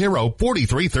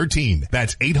 800-730-4313.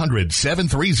 That's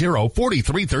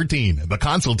 800-730-4313. The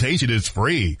consultation is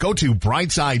free. Go to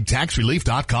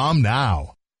BrightSideTaxRelief.com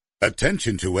now.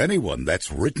 Attention to anyone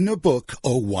that's written a book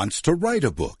or wants to write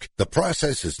a book. The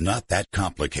process is not that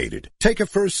complicated. Take a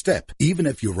first step. Even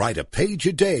if you write a page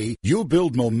a day, you'll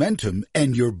build momentum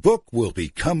and your book will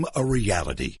become a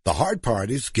reality. The hard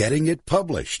part is getting it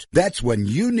published. That's when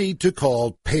you need to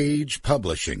call Page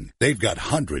Publishing. They've got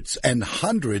hundreds and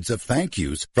hundreds of thank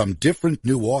yous from different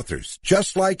new authors,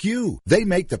 just like you. They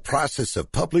make the process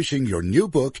of publishing your new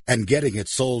book and getting it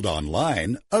sold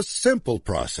online a simple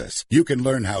process. You can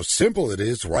learn how simple it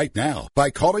is right now by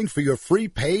calling for your free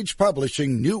Page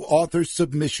Publishing New Author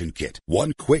Submission Kit.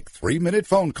 One quick 3-minute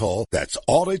phone call, that's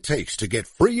all it takes to get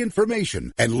free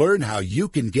information and learn how you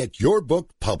can get your book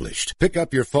published. Pick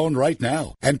up your phone right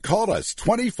now and call us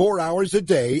 24 hours a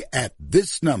day at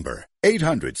this number.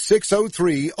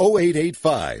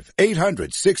 800-603-0885.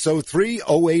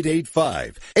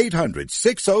 800-603-0885.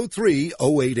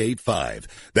 800-603-0885.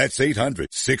 That's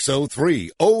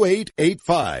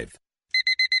 800-603-0885.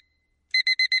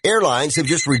 Airlines have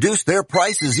just reduced their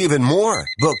prices even more.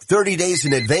 Book 30 days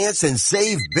in advance and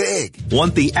save big.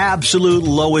 Want the absolute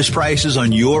lowest prices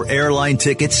on your airline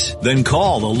tickets? Then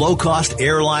call the Low Cost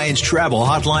Airlines Travel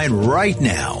Hotline right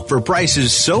now for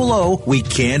prices so low we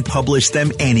can't publish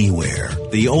them anywhere.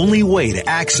 The only way to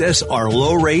access our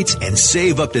low rates and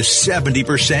save up to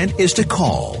 70% is to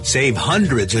call. Save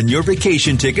hundreds on your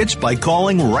vacation tickets by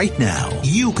calling right now.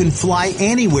 You can fly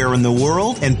anywhere in the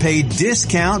world and pay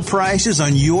discount prices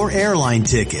on your airline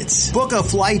tickets. Book a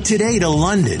flight today to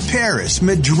London, Paris,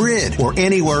 Madrid, or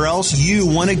anywhere else you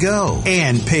want to go.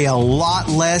 And pay a lot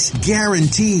less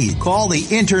guaranteed. Call the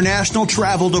International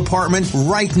Travel Department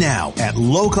right now at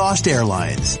Low Cost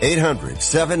Airlines.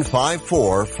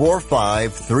 800-754-4531.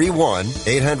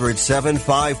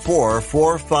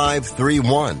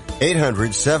 800-754-4531.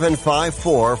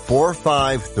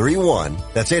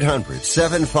 800-754-4531. That's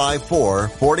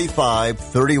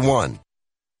 800-754-4531.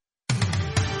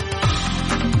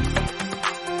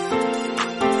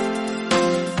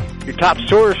 Your top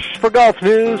source for golf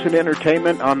news and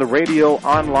entertainment on the radio,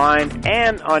 online,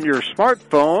 and on your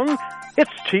smartphone. It's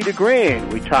Tee to Green.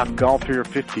 We talk golf here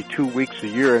 52 weeks a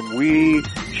year, and we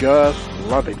just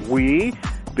love it. We,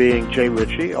 being Jay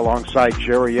Ritchie, alongside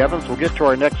Jerry Evans. We'll get to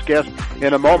our next guest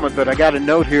in a moment, but I got a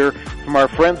note here from our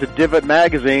friends at Divot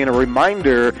Magazine, a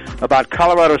reminder about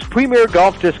Colorado's premier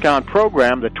golf discount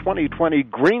program, the 2020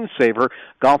 Green Saver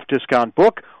Golf Discount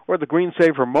Book, or the Green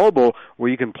Saver Mobile, where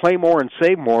you can play more and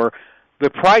save more. The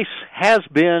price has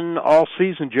been all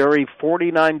season, Jerry,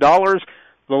 $49.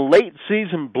 The late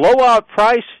season blowout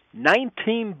price,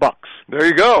 $19. There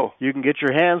you go. You can get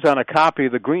your hands on a copy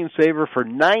of the Green Saver for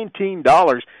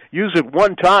 $19. Use it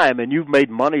one time, and you've made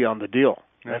money on the deal.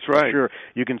 That's right. Sure.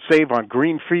 You can save on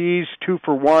green fees,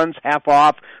 2-for-1s, half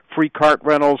off, free cart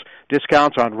rentals,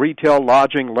 discounts on retail,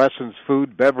 lodging, lessons,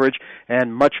 food, beverage,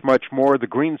 and much, much more. The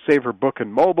Green Saver Book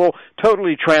and Mobile,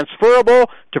 totally transferable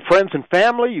to friends and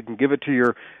family. You can give it to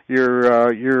your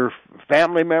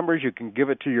family members. You can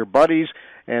give it to your buddies,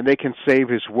 and they can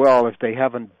save as well if they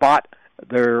haven't bought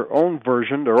their own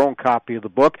version, their own copy of the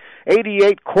book.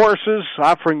 88 courses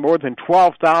offering more than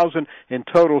 $12,000 in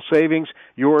total savings.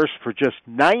 Yours for just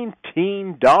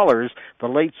 $19, the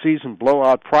late season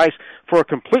blowout price. For a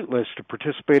complete list of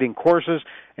participating courses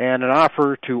and an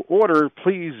offer to order,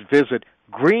 please visit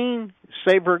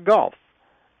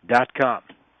greensavergolf.com.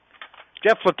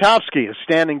 Jeff Latowski is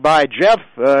standing by. Jeff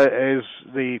is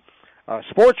the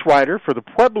sports writer for the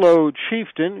Pueblo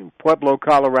Chieftain, Pueblo,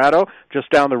 Colorado, just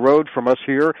down the road from us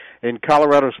here in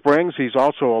Colorado Springs. He's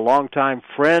also a longtime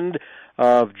friend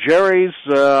of Jerry's.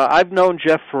 I've known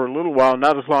Jeff for a little while,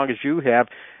 not as long as you have,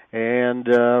 and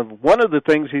one of the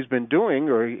things he's been doing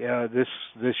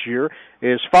this year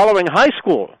is following high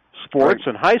school sports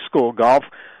and high school golf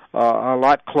a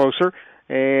lot closer.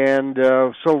 And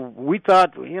so we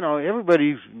thought,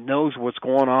 everybody knows what's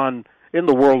going on in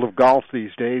the world of golf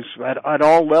these days at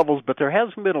all levels, but there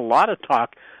hasn't been a lot of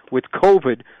talk with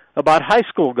COVID about high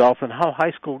school golf and how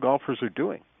high school golfers are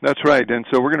doing. That's right, and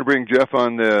so we're going to bring Jeff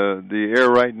on the air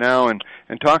right now and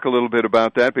talk a little bit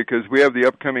about that, because we have the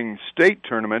upcoming state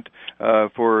tournament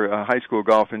for high school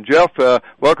golf. And Jeff,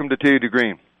 welcome to Tee to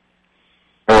Green.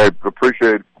 I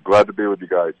appreciate it. Glad to be with you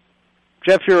guys.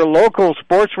 Jeff, you're a local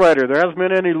sports writer. There hasn't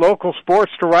been any local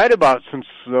sports to write about since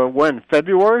when,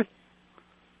 February?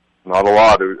 Not a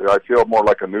lot. I feel more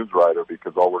like a news writer,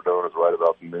 because all we're doing is write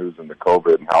about the news and the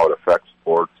COVID and how it affects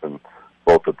sports, and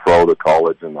both the pro, the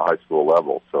college, and the high school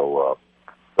level. So,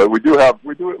 but we had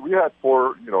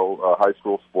 4, high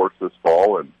school sports this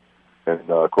fall, and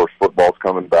of course football's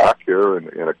coming back here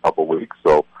in a couple weeks.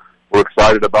 So we're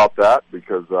excited about that,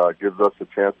 because it gives us a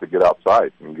chance to get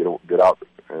outside and get out,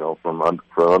 from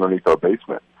underneath our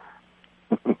basement.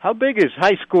 How big is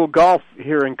high school golf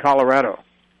here in Colorado?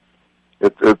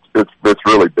 It's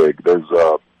really big. There's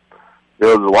a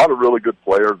lot of really good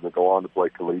players that go on to play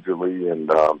collegiately, and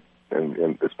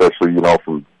especially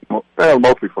mostly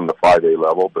from the 5A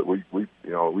level. But we see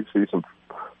some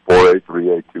 4A,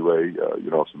 3A, 2A.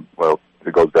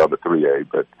 It goes down to 3A.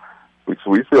 But we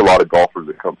see a lot of golfers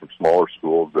that come from smaller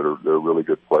schools that are really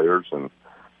good players, and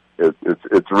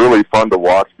it's really fun to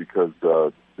watch, because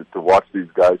to watch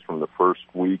these guys from the first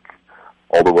week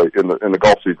all the way in the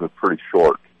golf season is pretty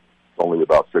short. It's only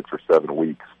about 6 or 7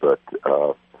 weeks, but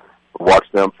watch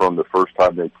them from the first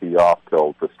time they tee off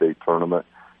till the state tournament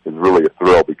is really a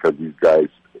thrill, because these guys,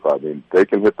 they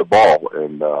can hit the ball,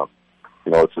 and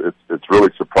it's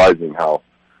really surprising how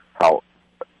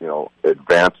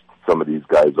advanced some of these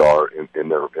guys are in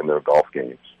their golf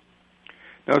games.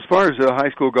 Now, as far as high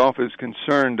school golf is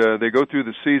concerned, they go through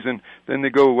the season, then they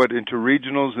go into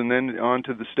regionals, and then on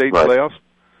to the state playoffs.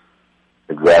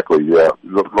 Exactly, yeah.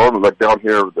 Normally, like down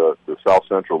here, the South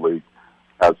Central League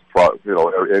has,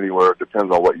 anywhere, it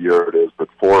depends on what year it is, but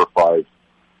 4 or 5,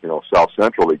 South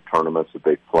Central League tournaments that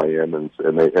they play in,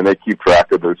 and they keep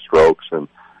track of their strokes, and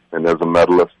and there's a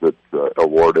medalist that's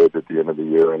awarded at the end of the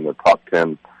year, and the top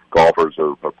 10 golfers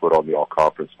are put on the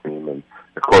all-conference team, and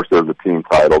of course there's a team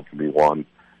title to be won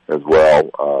as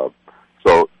well.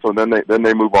 So then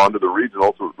they move on to the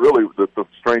regionals. So really, the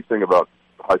strange thing about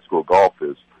high school golf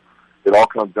is it all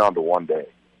comes down to one day.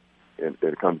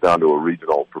 It comes down to a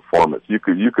regional performance. You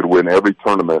could win every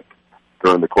tournament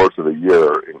during the course of the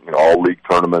year, all league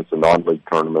tournaments and non-league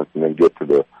tournaments, and then get to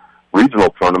the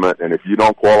regional tournament. And if you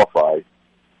don't qualify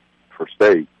for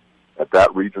state at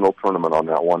that regional tournament on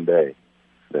that one day,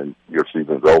 then your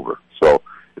season's over. So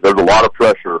there's a lot of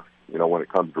pressure, when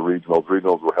it comes to regionals.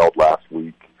 Regionals were held last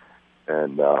week,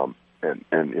 and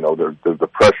there's the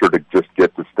pressure to just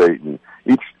get to state. And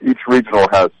each regional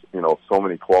has so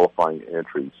many qualifying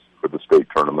entries for the state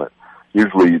tournament.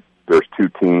 Usually there's 2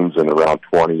 teams and around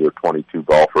 20 or 22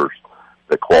 golfers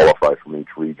that qualify from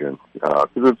each region.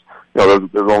 Because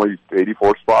there's only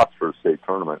 84 spots for a state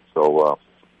tournament. So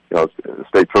the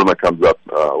state tournament comes up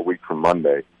a week from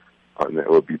Monday, and it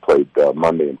will be played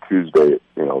Monday and Tuesday.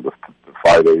 The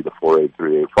 5A, the 4A,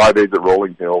 3A. 5A is at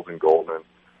Rolling Hills in Golden.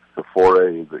 The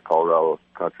 4A is at Colorado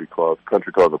Country Club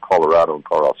of Colorado in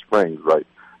Colorado Springs, right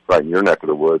in your neck of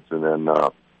the woods. And then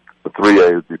the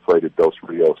 3A is be played at Dos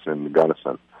Rios in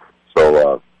Gunnison.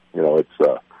 So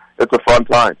it's a fun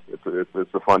time.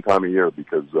 It's a fun time of year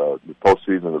because the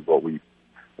postseason is what we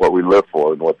live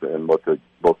for, and what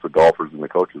both the golfers and the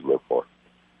coaches live for.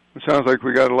 It sounds like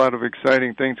we got a lot of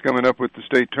exciting things coming up with the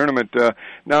state tournament.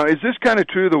 Now, is this kind of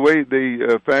true the way they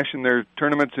fashion their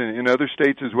tournaments in other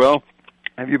states as well?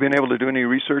 Have you been able to do any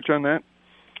research on that?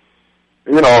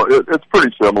 It's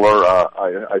pretty similar.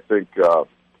 I think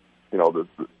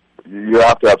you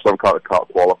have to have some kind of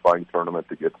qualifying tournament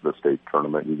to get to the state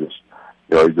tournament. You just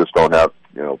don't have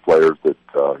players that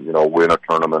win a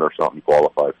tournament or something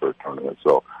qualify for a tournament.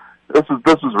 So this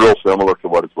is real similar to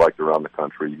what it's like around the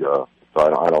country. So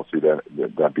I don't see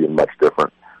that being much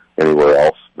different anywhere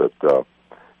else. But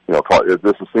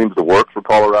this seems to work for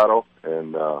Colorado,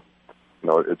 and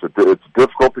it's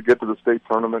difficult to get to the state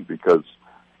tournament because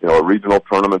regional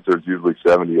tournaments there's usually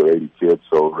 70 or 80 kids,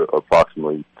 so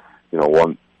approximately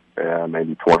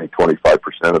maybe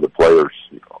 20-25% of the players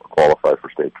qualify for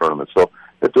state tournaments. So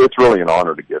it's really an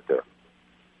honor to get there.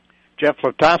 Jeff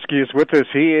Latosky is with us.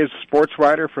 He is sports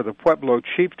writer for the Pueblo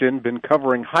Chieftain, been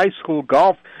covering high school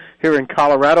golf here in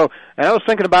Colorado. And I was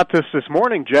thinking about this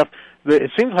morning, Jeff. It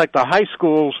seems like the high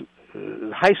school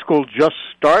just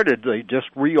started. They just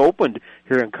reopened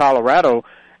here in Colorado,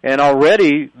 and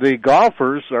already the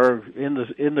golfers are in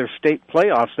their state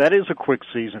playoffs. That is a quick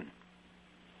season.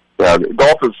 Yeah,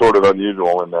 golf is sort of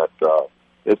unusual in that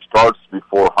it starts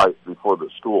before the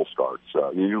school starts.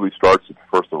 It usually starts at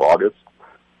the 1st of August.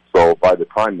 So by the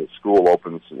time the school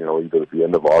opens, either at the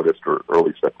end of August or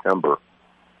early September,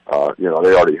 they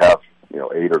already have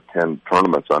 8 or 10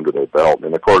 tournaments under their belt.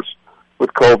 And of course,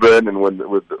 with COVID and with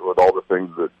all the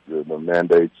things that the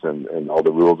mandates and all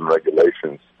the rules and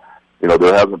regulations,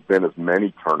 there hasn't been as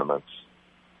many tournaments.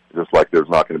 Just like there's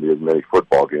not going to be as many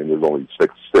football games. There's only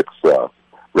six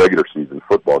regular season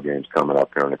football games coming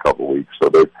up here in a couple of weeks. So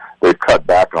they've cut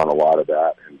back on a lot of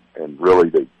that, and really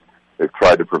they've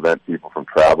tried to prevent people from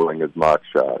traveling as much.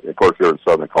 Of course, here in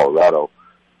southern Colorado,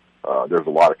 there's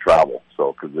a lot of travel,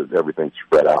 so because everything's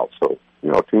spread out. So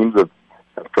teams have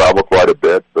traveled quite a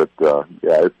bit, but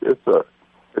it's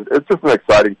just an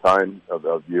exciting time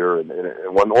of year. And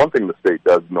one thing the state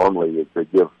does normally is they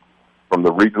give from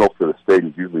the regionals to the state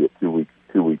is usually a two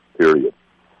week period.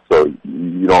 So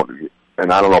you don't. And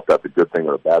I don't know if that's a good thing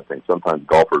or a bad thing. Sometimes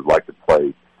golfers like to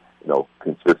play,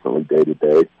 consistently day to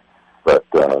day. But,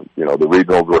 the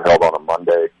regionals were held on a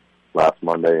last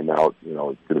Monday, and now, it's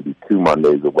going to be 2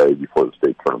 Mondays away before the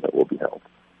state tournament will be held.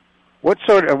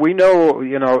 We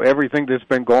know, everything that's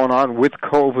been going on with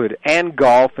COVID and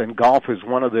golf is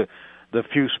one of the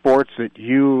few sports that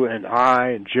you and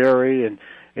I and Jerry and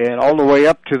all the way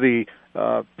up to the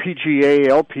PGA,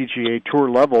 LPGA tour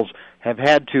levels have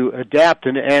had to adapt,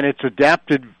 and it's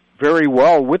adapted very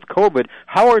well with COVID.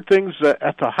 How are things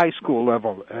at the high school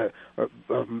level?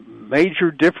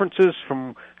 Major differences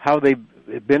from how they've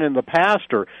been in the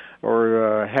past,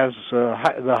 or has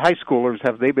the high schoolers,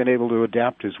 have they been able to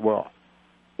adapt as well?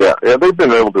 Yeah, they've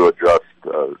been able to adjust,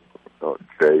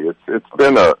 Jay. It's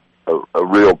been a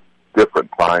real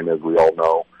different time, as we all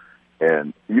know,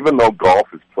 and even though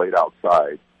golf is played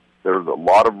outside, there's a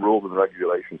lot of rules and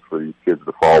regulations for these kids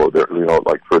to follow. There,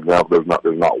 like for example, there's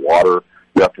not water.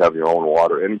 You have to have your own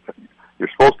water. You're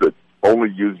supposed to only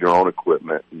use your own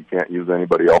equipment. You can't use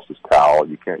anybody else's towel.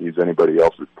 You can't use anybody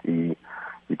else's tee.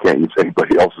 You can't use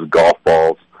anybody else's golf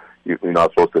balls. You're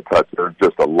not supposed to touch. There's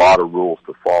just a lot of rules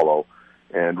to follow.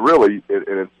 And really,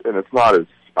 it's not as,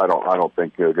 I don't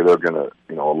think they're going to,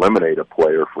 eliminate a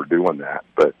player for doing that.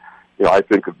 But, I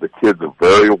think the kids are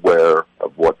very aware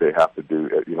of what they have to do.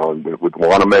 And with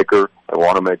Wanamaker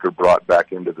brought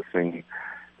back into the scene,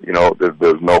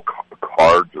 there's no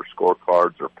cards or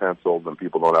scorecards or pencils, and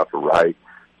people don't have to write.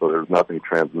 So there's nothing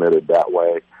transmitted that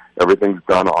way. Everything's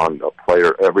done on a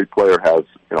player. Every player has,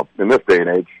 in this day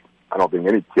and age, I don't think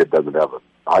any kid doesn't have an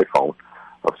iPhone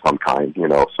of some kind,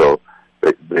 so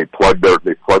they plug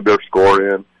their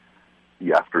score in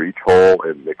after each hole,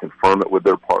 and they confirm it with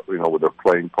their with their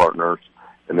playing partners.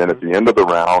 And then at the end of the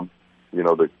round,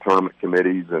 the tournament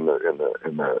committees and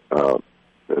the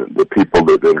people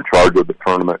that are in charge of the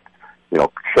tournament,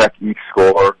 check each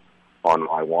score on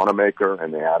Wanamaker,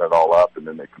 and they add it all up, and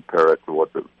then they compare it to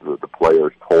what the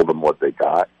players told them what they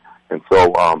got. And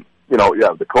so,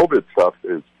 the COVID stuff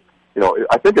is,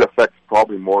 I think it affects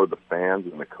probably more of the fans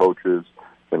and the coaches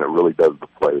than it really does the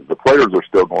players. The players are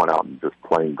still going out and just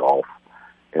playing golf,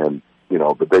 and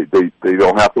but they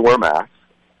don't have to wear masks.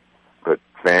 But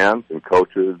fans and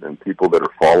coaches and people that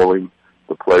are following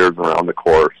the players around the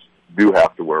course do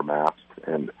have to wear masks,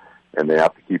 and they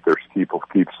have to keep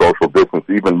social distance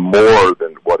even more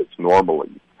than what it's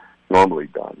normally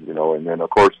done. And then of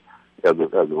course, as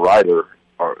a writer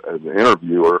or as an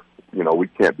interviewer, we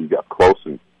can't be up close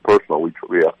and personal. We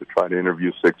have to try to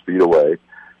interview 6 feet away.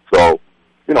 So,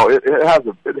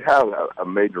 it has a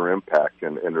major impact,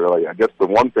 and really, I guess the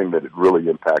one thing that it really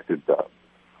impacted, the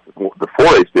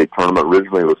 4A state tournament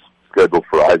originally was scheduled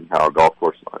for Eisenhower Golf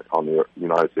Course on the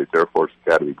United States Air Force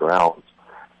Academy grounds,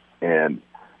 and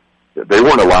they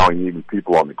weren't allowing even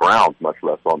people on the grounds, much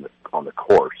less on the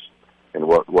course. And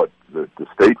what the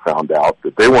state found out,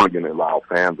 that they weren't going to allow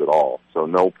fans at all. So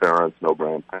no parents, no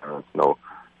grandparents, no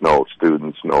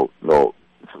students, no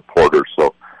supporters.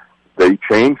 So they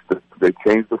changed the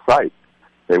site.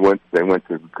 They went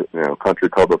to Country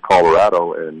Club of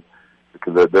Colorado, and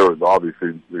because there was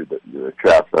obviously the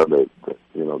chaps that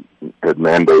had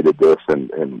mandated this,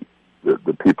 and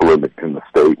the people in the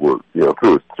state were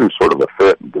through sort of a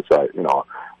fit and decided we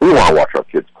want to watch our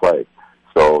kids play.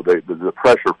 So the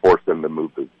pressure forced them to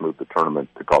move the tournament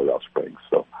to Colorado Springs.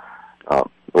 So it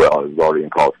was already in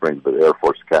Colorado Springs, but the Air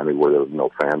Force Academy where there was no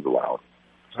fans allowed.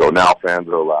 So now fans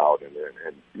are allowed, and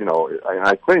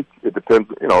I think it depends.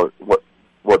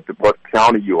 What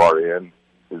county you are in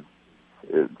is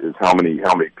how many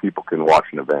people can watch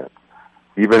an event.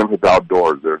 Even if it's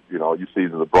outdoors, you see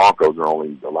the Broncos are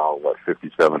only allowing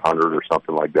 5,700 or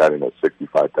something like that in a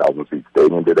 65,000 seat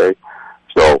stadium today.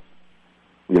 So,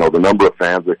 the number of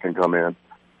fans that can come in,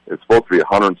 it's supposed to be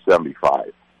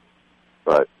 175.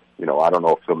 But I don't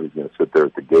know if somebody's going to sit there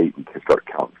at the gate and start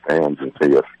counting fans and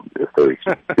see if there's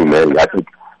too many. I think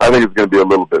it's going to be a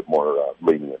little bit more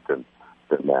lenient than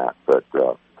that. But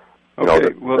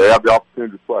they have the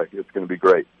opportunity to play. It's going to be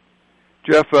great.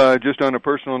 Jeff, just on a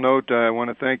personal note, I want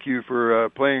to thank you for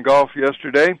playing golf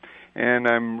yesterday, and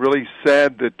I'm really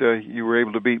sad that you were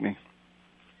able to beat me.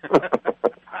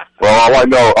 Well, all I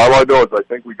know is I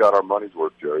think we got our money's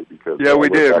worth, Jerry. Because we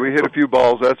did. We hit a few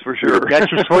balls, that's for sure.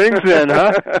 Got your swings in,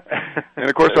 huh? And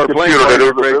of course, our playing partners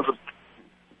are great.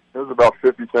 It was about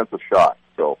 50 cents a shot,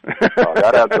 so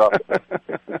that adds up.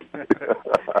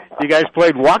 You guys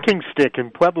played walking stick in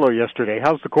Pueblo yesterday.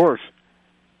 How's the course?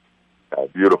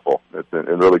 Beautiful. It's in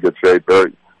really good shape.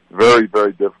 Very, very,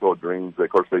 very difficult greens. Of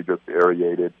course, they just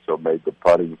aerated, so made the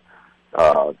putting.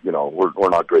 We're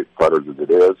not great putters as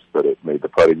it is, but it made the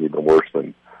putting even worse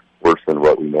than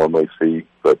what we normally see.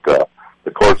 But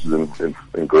the course is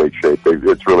in great shape.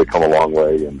 It's really come a long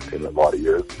way in a lot of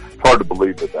years. It's hard to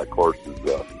believe that course is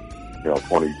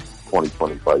 20,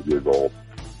 25 years old.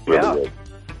 Really is.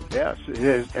 Yes,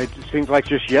 it seems like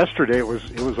just yesterday it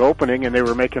was opening, and they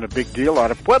were making a big deal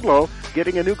out of Pueblo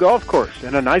getting a new golf course,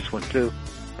 and a nice one too.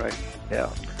 Right. Yeah.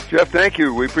 Jeff, thank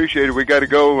you. We appreciate it. We got to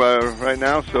go right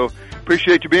now, so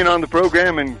appreciate you being on the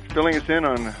program and filling us in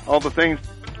on all the things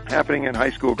happening in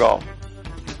high school golf.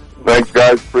 Thanks,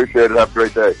 guys. Appreciate it. Have a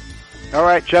great day. All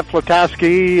right, Jeff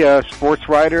Lataski, sports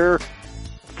writer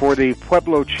for the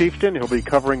Pueblo Chieftain. He'll be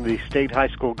covering the state high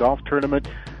school golf tournament,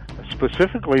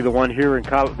 specifically the one here in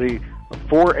the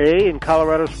 4A in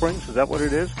Colorado Springs. Is that what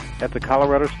it is? At the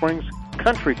Colorado Springs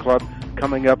Country Club,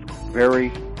 coming up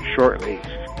very shortly.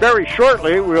 Very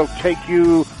shortly, we'll take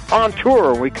you on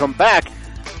tour when we come back.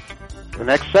 The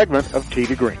next segment of Tee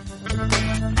to Green.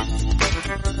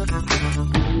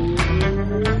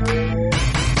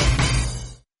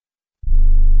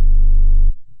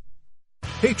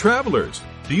 Hey, travelers,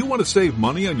 do you want to save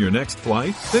money on your next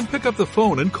flight? Then pick up the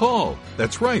phone and call.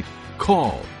 That's right.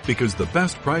 Call, because the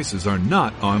best prices are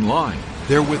not online.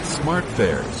 They're with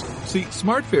SmartFares. See,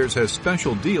 SmartFares has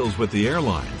special deals with the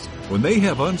airlines. When they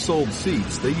have unsold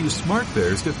seats, they use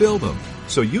SmartFares to fill them.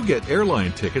 So you get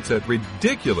airline tickets at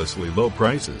ridiculously low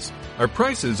prices. Our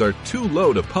prices are too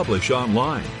low to publish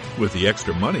online. With the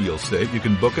extra money you'll save, you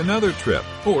can book another trip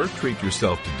or treat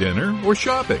yourself to dinner or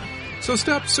shopping. So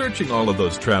stop searching all of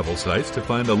those travel sites to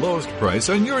find the lowest price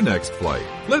on your next flight.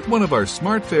 Let one of our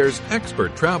SmartFares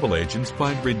expert travel agents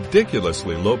find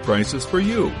ridiculously low prices for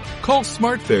you. Call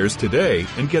SmartFares today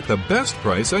and get the best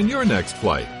price on your next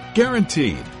flight.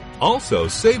 Guaranteed. Also,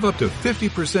 save up to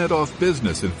 50% off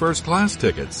business and first class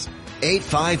tickets.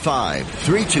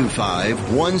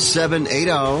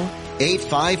 855-325-1780.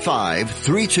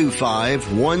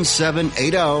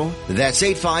 855-325-1780. That's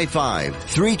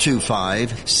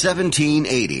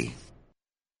 855-325-1780.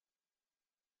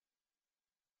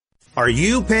 Are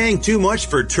you paying too much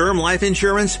for term life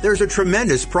insurance? There's a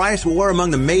tremendous price war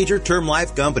among the major term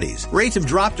life companies. Rates have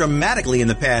dropped dramatically in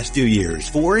the past 2 years.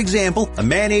 For example, a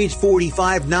man age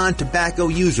 45 non-tobacco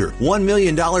user, $1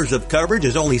 million of coverage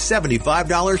is only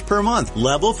 $75 per month,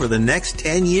 level for the next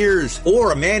 10 years.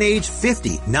 Or a man age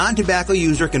 50 non-tobacco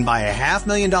user can buy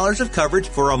 $500,000 of coverage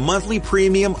for a monthly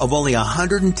premium of only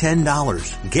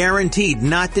 $110. Guaranteed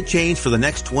not to change for the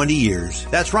next 20 years.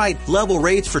 That's right, level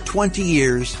rates for 20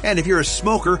 years. And if you're a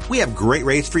smoker, we have great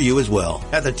rates for you as well.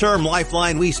 At the Term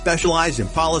Lifeline, we specialize in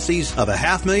policies of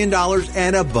 $500,000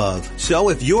 and above. So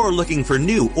if you're looking for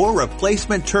new or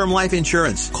replacement term life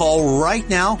insurance, call right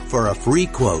now for a free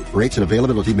quote. Rates and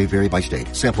availability may vary by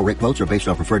state. Sample rate quotes are based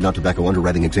on preferred non-tobacco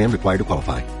underwriting exam required to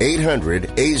qualify.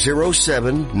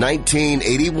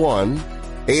 800-807-1981.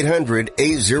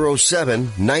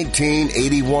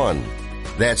 800-807-1981.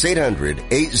 That's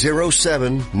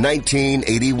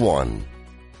 800-807-1981.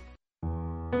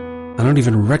 I don't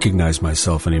even recognize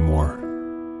myself anymore.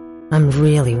 I'm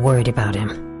really worried about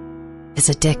him. His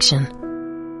addiction.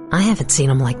 I haven't seen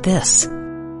him like this.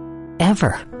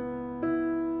 Ever.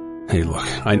 Hey, look,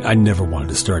 I never wanted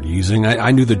to start using. I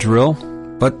knew the drill,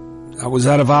 but I was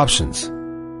out of options.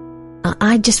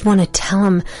 I just want to tell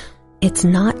him it's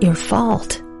not your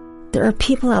fault. There are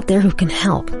people out there who can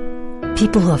help.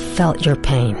 People who have felt your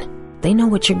pain. They know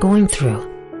what you're going through.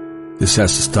 This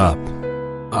has to stop.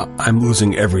 I'm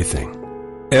losing everything.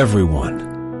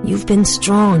 Everyone. You've been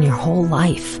strong your whole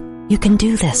life. You can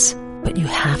do this, but you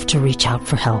have to reach out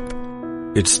for help.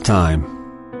 It's time.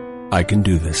 I can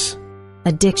do this.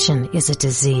 Addiction is a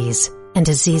disease, and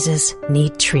diseases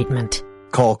need treatment.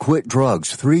 Call Quit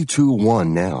Drugs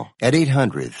 321 now at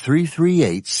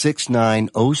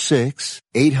 800-338-6906.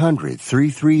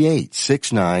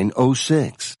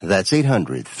 800-338-6906. That's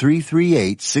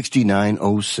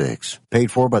 800-338-6906. Paid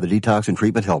for by the Detox and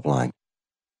Treatment Helpline.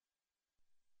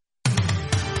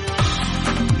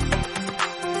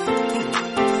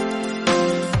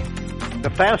 The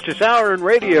fastest hour in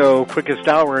radio, quickest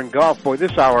hour in golf. Boy,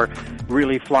 this hour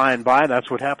really flying by. That's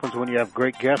what happens when you have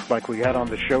great guests like we had on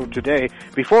the show today.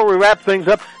 Before we wrap things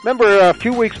up, remember a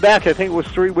few weeks back, I think it was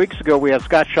 3 weeks ago, we had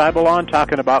Scott Scheibel on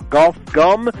talking about golf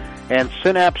gum and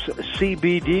Synapse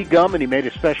CBD gum, and he made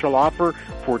a special offer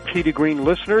for Tee to Green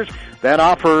listeners. That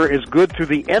offer is good through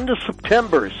the end of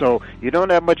September, so you don't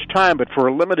have much time, but for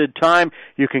a limited time,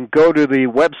 you can go to the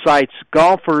websites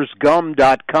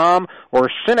golfersgum.com or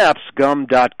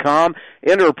synapsegum.com,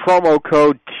 enter promo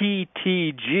code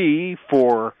TTG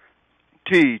for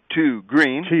Tee to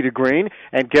Green,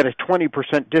 and get a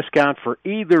 20% discount for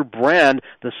either brand,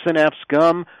 the Synapse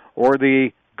gum or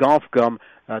the golf gum.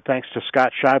 Thanks to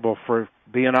Scott Scheibel for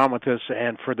being on with us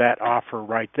and for that offer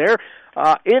right there.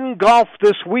 In golf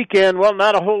this weekend, well,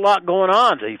 not a whole lot going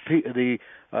on. The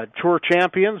Tour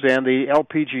Champions and the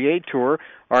LPGA Tour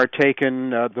are taking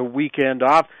the weekend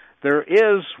off. There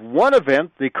is one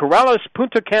event, the Corrales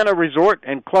Punta Cana Resort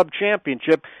and Club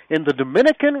Championship in the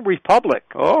Dominican Republic.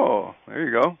 Oh, there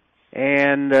you go.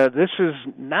 And this is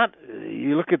not,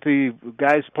 you look at the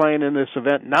guys playing in this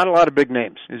event, not a lot of big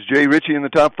names. Is Jay Ritchie in the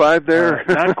top five there?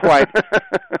 Not quite.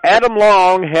 Adam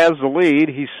Long has the lead.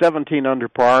 He's 17 under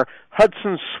par.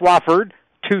 Hudson Swafford,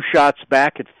 2 shots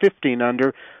back at 15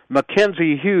 under.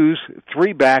 Mackenzie Hughes,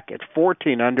 3 back at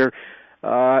 14 under.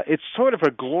 It's sort of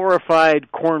a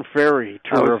glorified Korn Ferry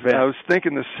Tour event. I was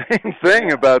thinking the same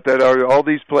thing about that. Are all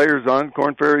these players on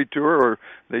Korn Ferry Tour, or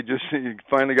they just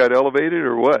finally got elevated,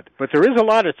 or what? But there is a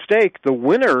lot at stake. The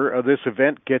winner of this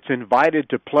event gets invited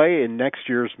to play in next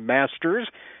year's Masters,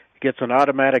 gets an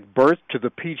automatic berth to the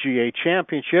PGA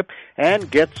Championship, and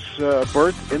gets a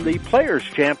berth in the Players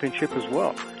Championship as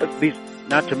well. These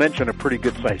not to mention a pretty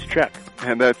good-sized check.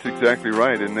 And that's exactly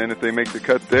right. And then if they make the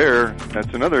cut there,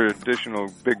 that's another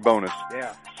additional big bonus.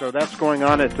 Yeah. So that's going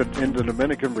on in the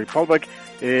Dominican Republic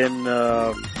in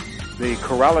the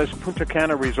Corrales Punta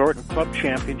Cana Resort and Club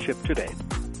Championship today.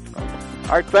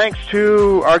 Our thanks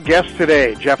to our guest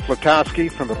today, Jeff Latosky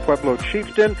from the Pueblo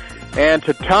Chieftain, and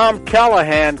to Tom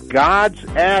Callahan, Gods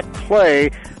at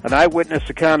Play, an eyewitness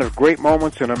account of great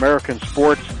moments in American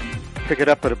sports. Pick it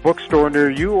up at a bookstore near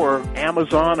you or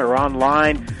Amazon or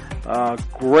online.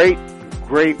 Great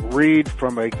read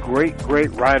from a great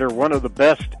writer, one of the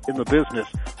best in the business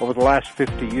over the last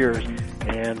 50 years.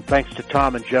 And thanks to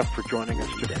Tom and Jeff for joining us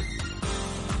today.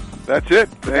 That's it.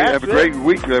 Hey, have a great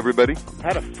week, everybody.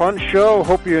 Had a fun show.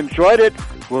 Hope you enjoyed it.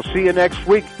 We'll see you next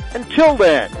week. Until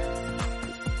then,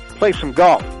 play some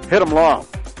golf. Hit 'em long.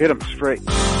 Hit 'em straight.